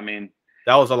 Yeah, I mean,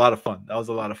 that was a lot of fun.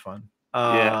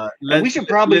 We should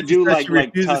probably do like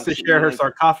refuses to share her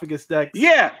sarcophagus deck.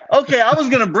 Yeah. Okay. I was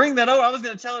gonna bring that over. I was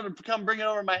gonna tell her to come bring it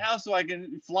over to my house so I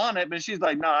can flaunt it, but she's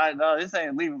like, no, this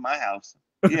ain't leaving my house.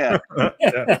 Yeah.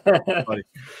 Funny.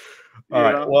 All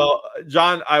right. Well,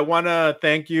 John, I want to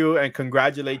thank you and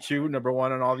congratulate you, number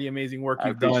one, on all the amazing work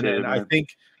you've done. And I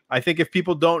think if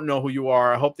people don't know who you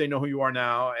are, I hope they know who you are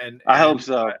now. And I hope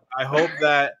so. I hope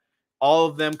that all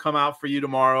of them come out for you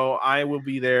tomorrow. I will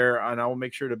be there, and I will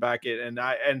make sure to back it. And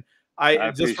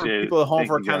I just for people at home,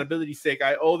 for accountability's sake,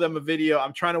 I owe them a video.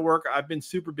 I'm trying to work. I've been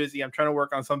super busy. I'm trying to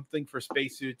work on something for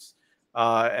spacesuits,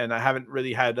 and I haven't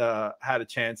really had a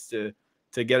chance to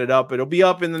get it up. It'll be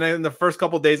up in the first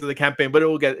couple of days of the campaign, but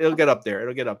it'll get up there.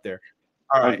 It'll get up there.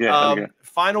 All right. Okay.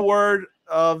 Final word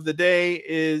of the day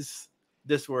is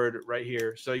this word right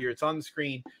here. So it's on the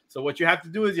screen. So what you have to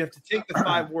do is you have to take the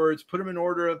 5 words, put them in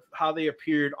order of how they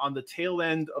appeared on the tail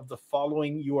end of the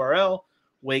following URL,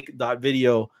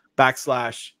 wake.video /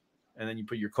 and then you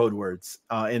put your code words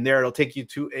in there. It'll take you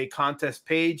to a contest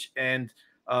page, and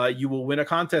you will win a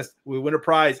contest. We'll win a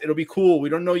prize. It'll be cool. We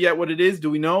don't know yet what it is. Do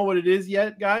we know what it is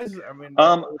yet, guys? I mean,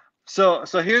 so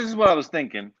here's what I was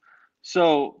thinking.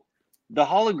 So the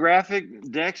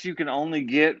holographic decks you can only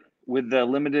get with the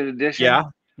limited edition. Yeah.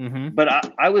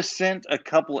 But I was sent a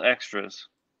couple extras.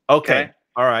 Okay.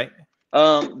 All right.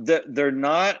 They're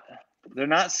not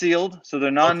sealed, so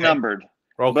they're non-numbered.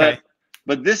 Okay.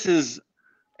 But this is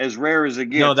as rare as it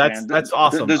gets. No, that's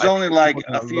awesome. There's only like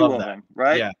a few of them,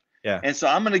 right? Yeah. Yeah. And so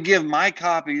I'm going to give my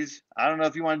copies. I don't know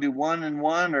if you want to do 1 and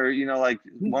 1 or, like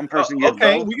one person gets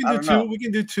both. We can do 2. We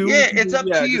can do 2. Yeah, it's up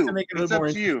to you. It's up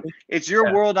to you. It's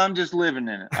your world. I'm just living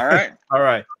in it. All right. All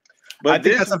right. But I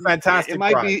think that's a fantastic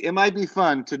prize. It might be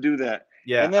fun to do that.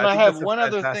 Yeah. And then I have one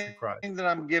other thing that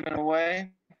I'm giving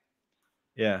away.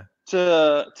 Yeah.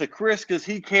 To Chris, because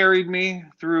he carried me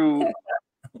through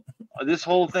this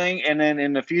whole thing, and then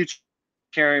in the future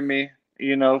carry me,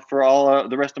 for all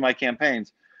the rest of my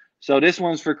campaigns. So this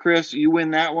one's for Chris. You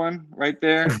win that one right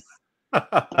there.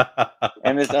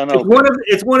 And it's unopened.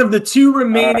 It's one of the 2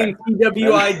 remaining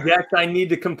PWI decks I need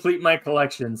to complete my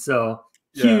collection. So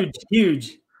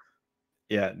huge.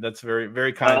 Yeah, that's very,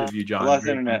 very kind of you, John.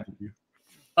 Internet.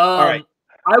 All right.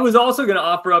 I was also going to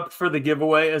offer up for the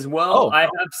giveaway as well. I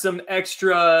have some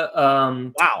extra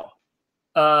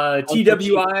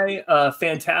TWI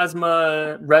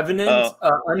Phantasma Revenant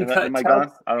uncut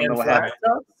cuts. I don't know what happened.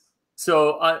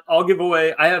 So I'll give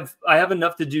away. I have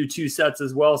enough to do 2 sets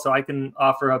as well, so I can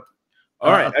offer up.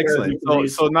 All right, excellent.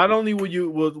 So not only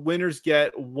will winners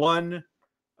get 1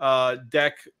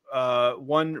 deck,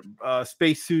 1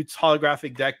 spacesuits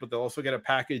holographic deck, but they'll also get a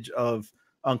package of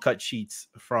uncut sheets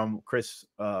from Chris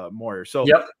Moyer. So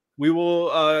we will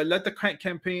let the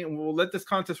campaign. We'll let this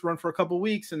contest run for a couple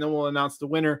weeks, and then we'll announce the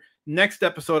winner. Next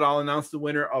episode, I'll announce the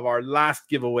winner of our last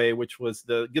giveaway, which was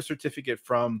the gift certificate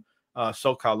from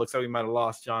SoCal. Looks like we might have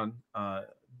lost John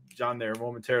there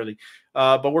momentarily,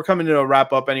 but we're coming to a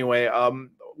wrap up anyway.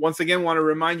 Once again, want to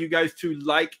remind you guys to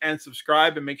like and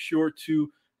subscribe, and make sure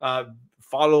to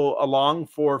follow along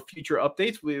for future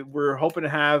updates. We're hoping to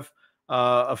have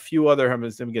a few other.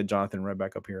 Let me get Jonathan right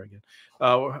back up here again.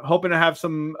 We're hoping to have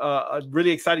some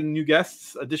really exciting new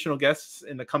guests, additional guests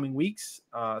in the coming weeks.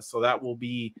 So that will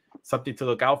be something to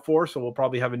look out for. So we'll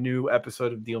probably have a new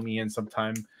episode of Deal Me In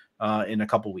sometime in a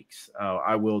couple weeks.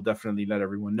 I will definitely let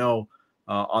everyone know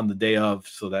on the day of,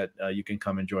 so that you can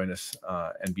come and join us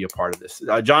and be a part of this.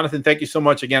 Jonathan, thank you so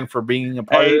much again for being a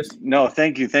part of this. No,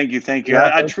 thank you.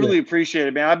 Yeah, I truly appreciate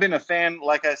it, man. I've been a fan,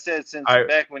 like I said, since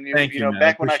back when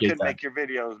back when I couldn't make your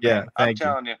videos. Yeah, man. I'm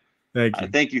telling you. Thank you.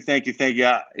 Thank you.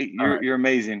 You're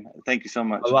amazing. Thank you so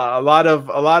much. A lot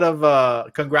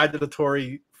of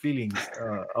congratulatory feelings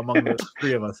among the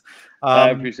three of us. I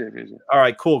appreciate it. All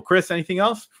right, cool. Chris, anything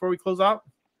else before we close out?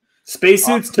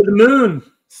 Spacesuits to the moon.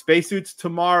 Spacesuits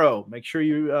tomorrow. Make sure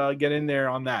you get in there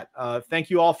on that. Thank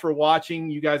you all for watching.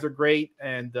 You guys are great,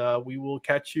 and we will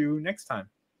catch you next time.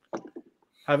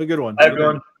 Have a good one. Bye,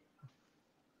 everyone.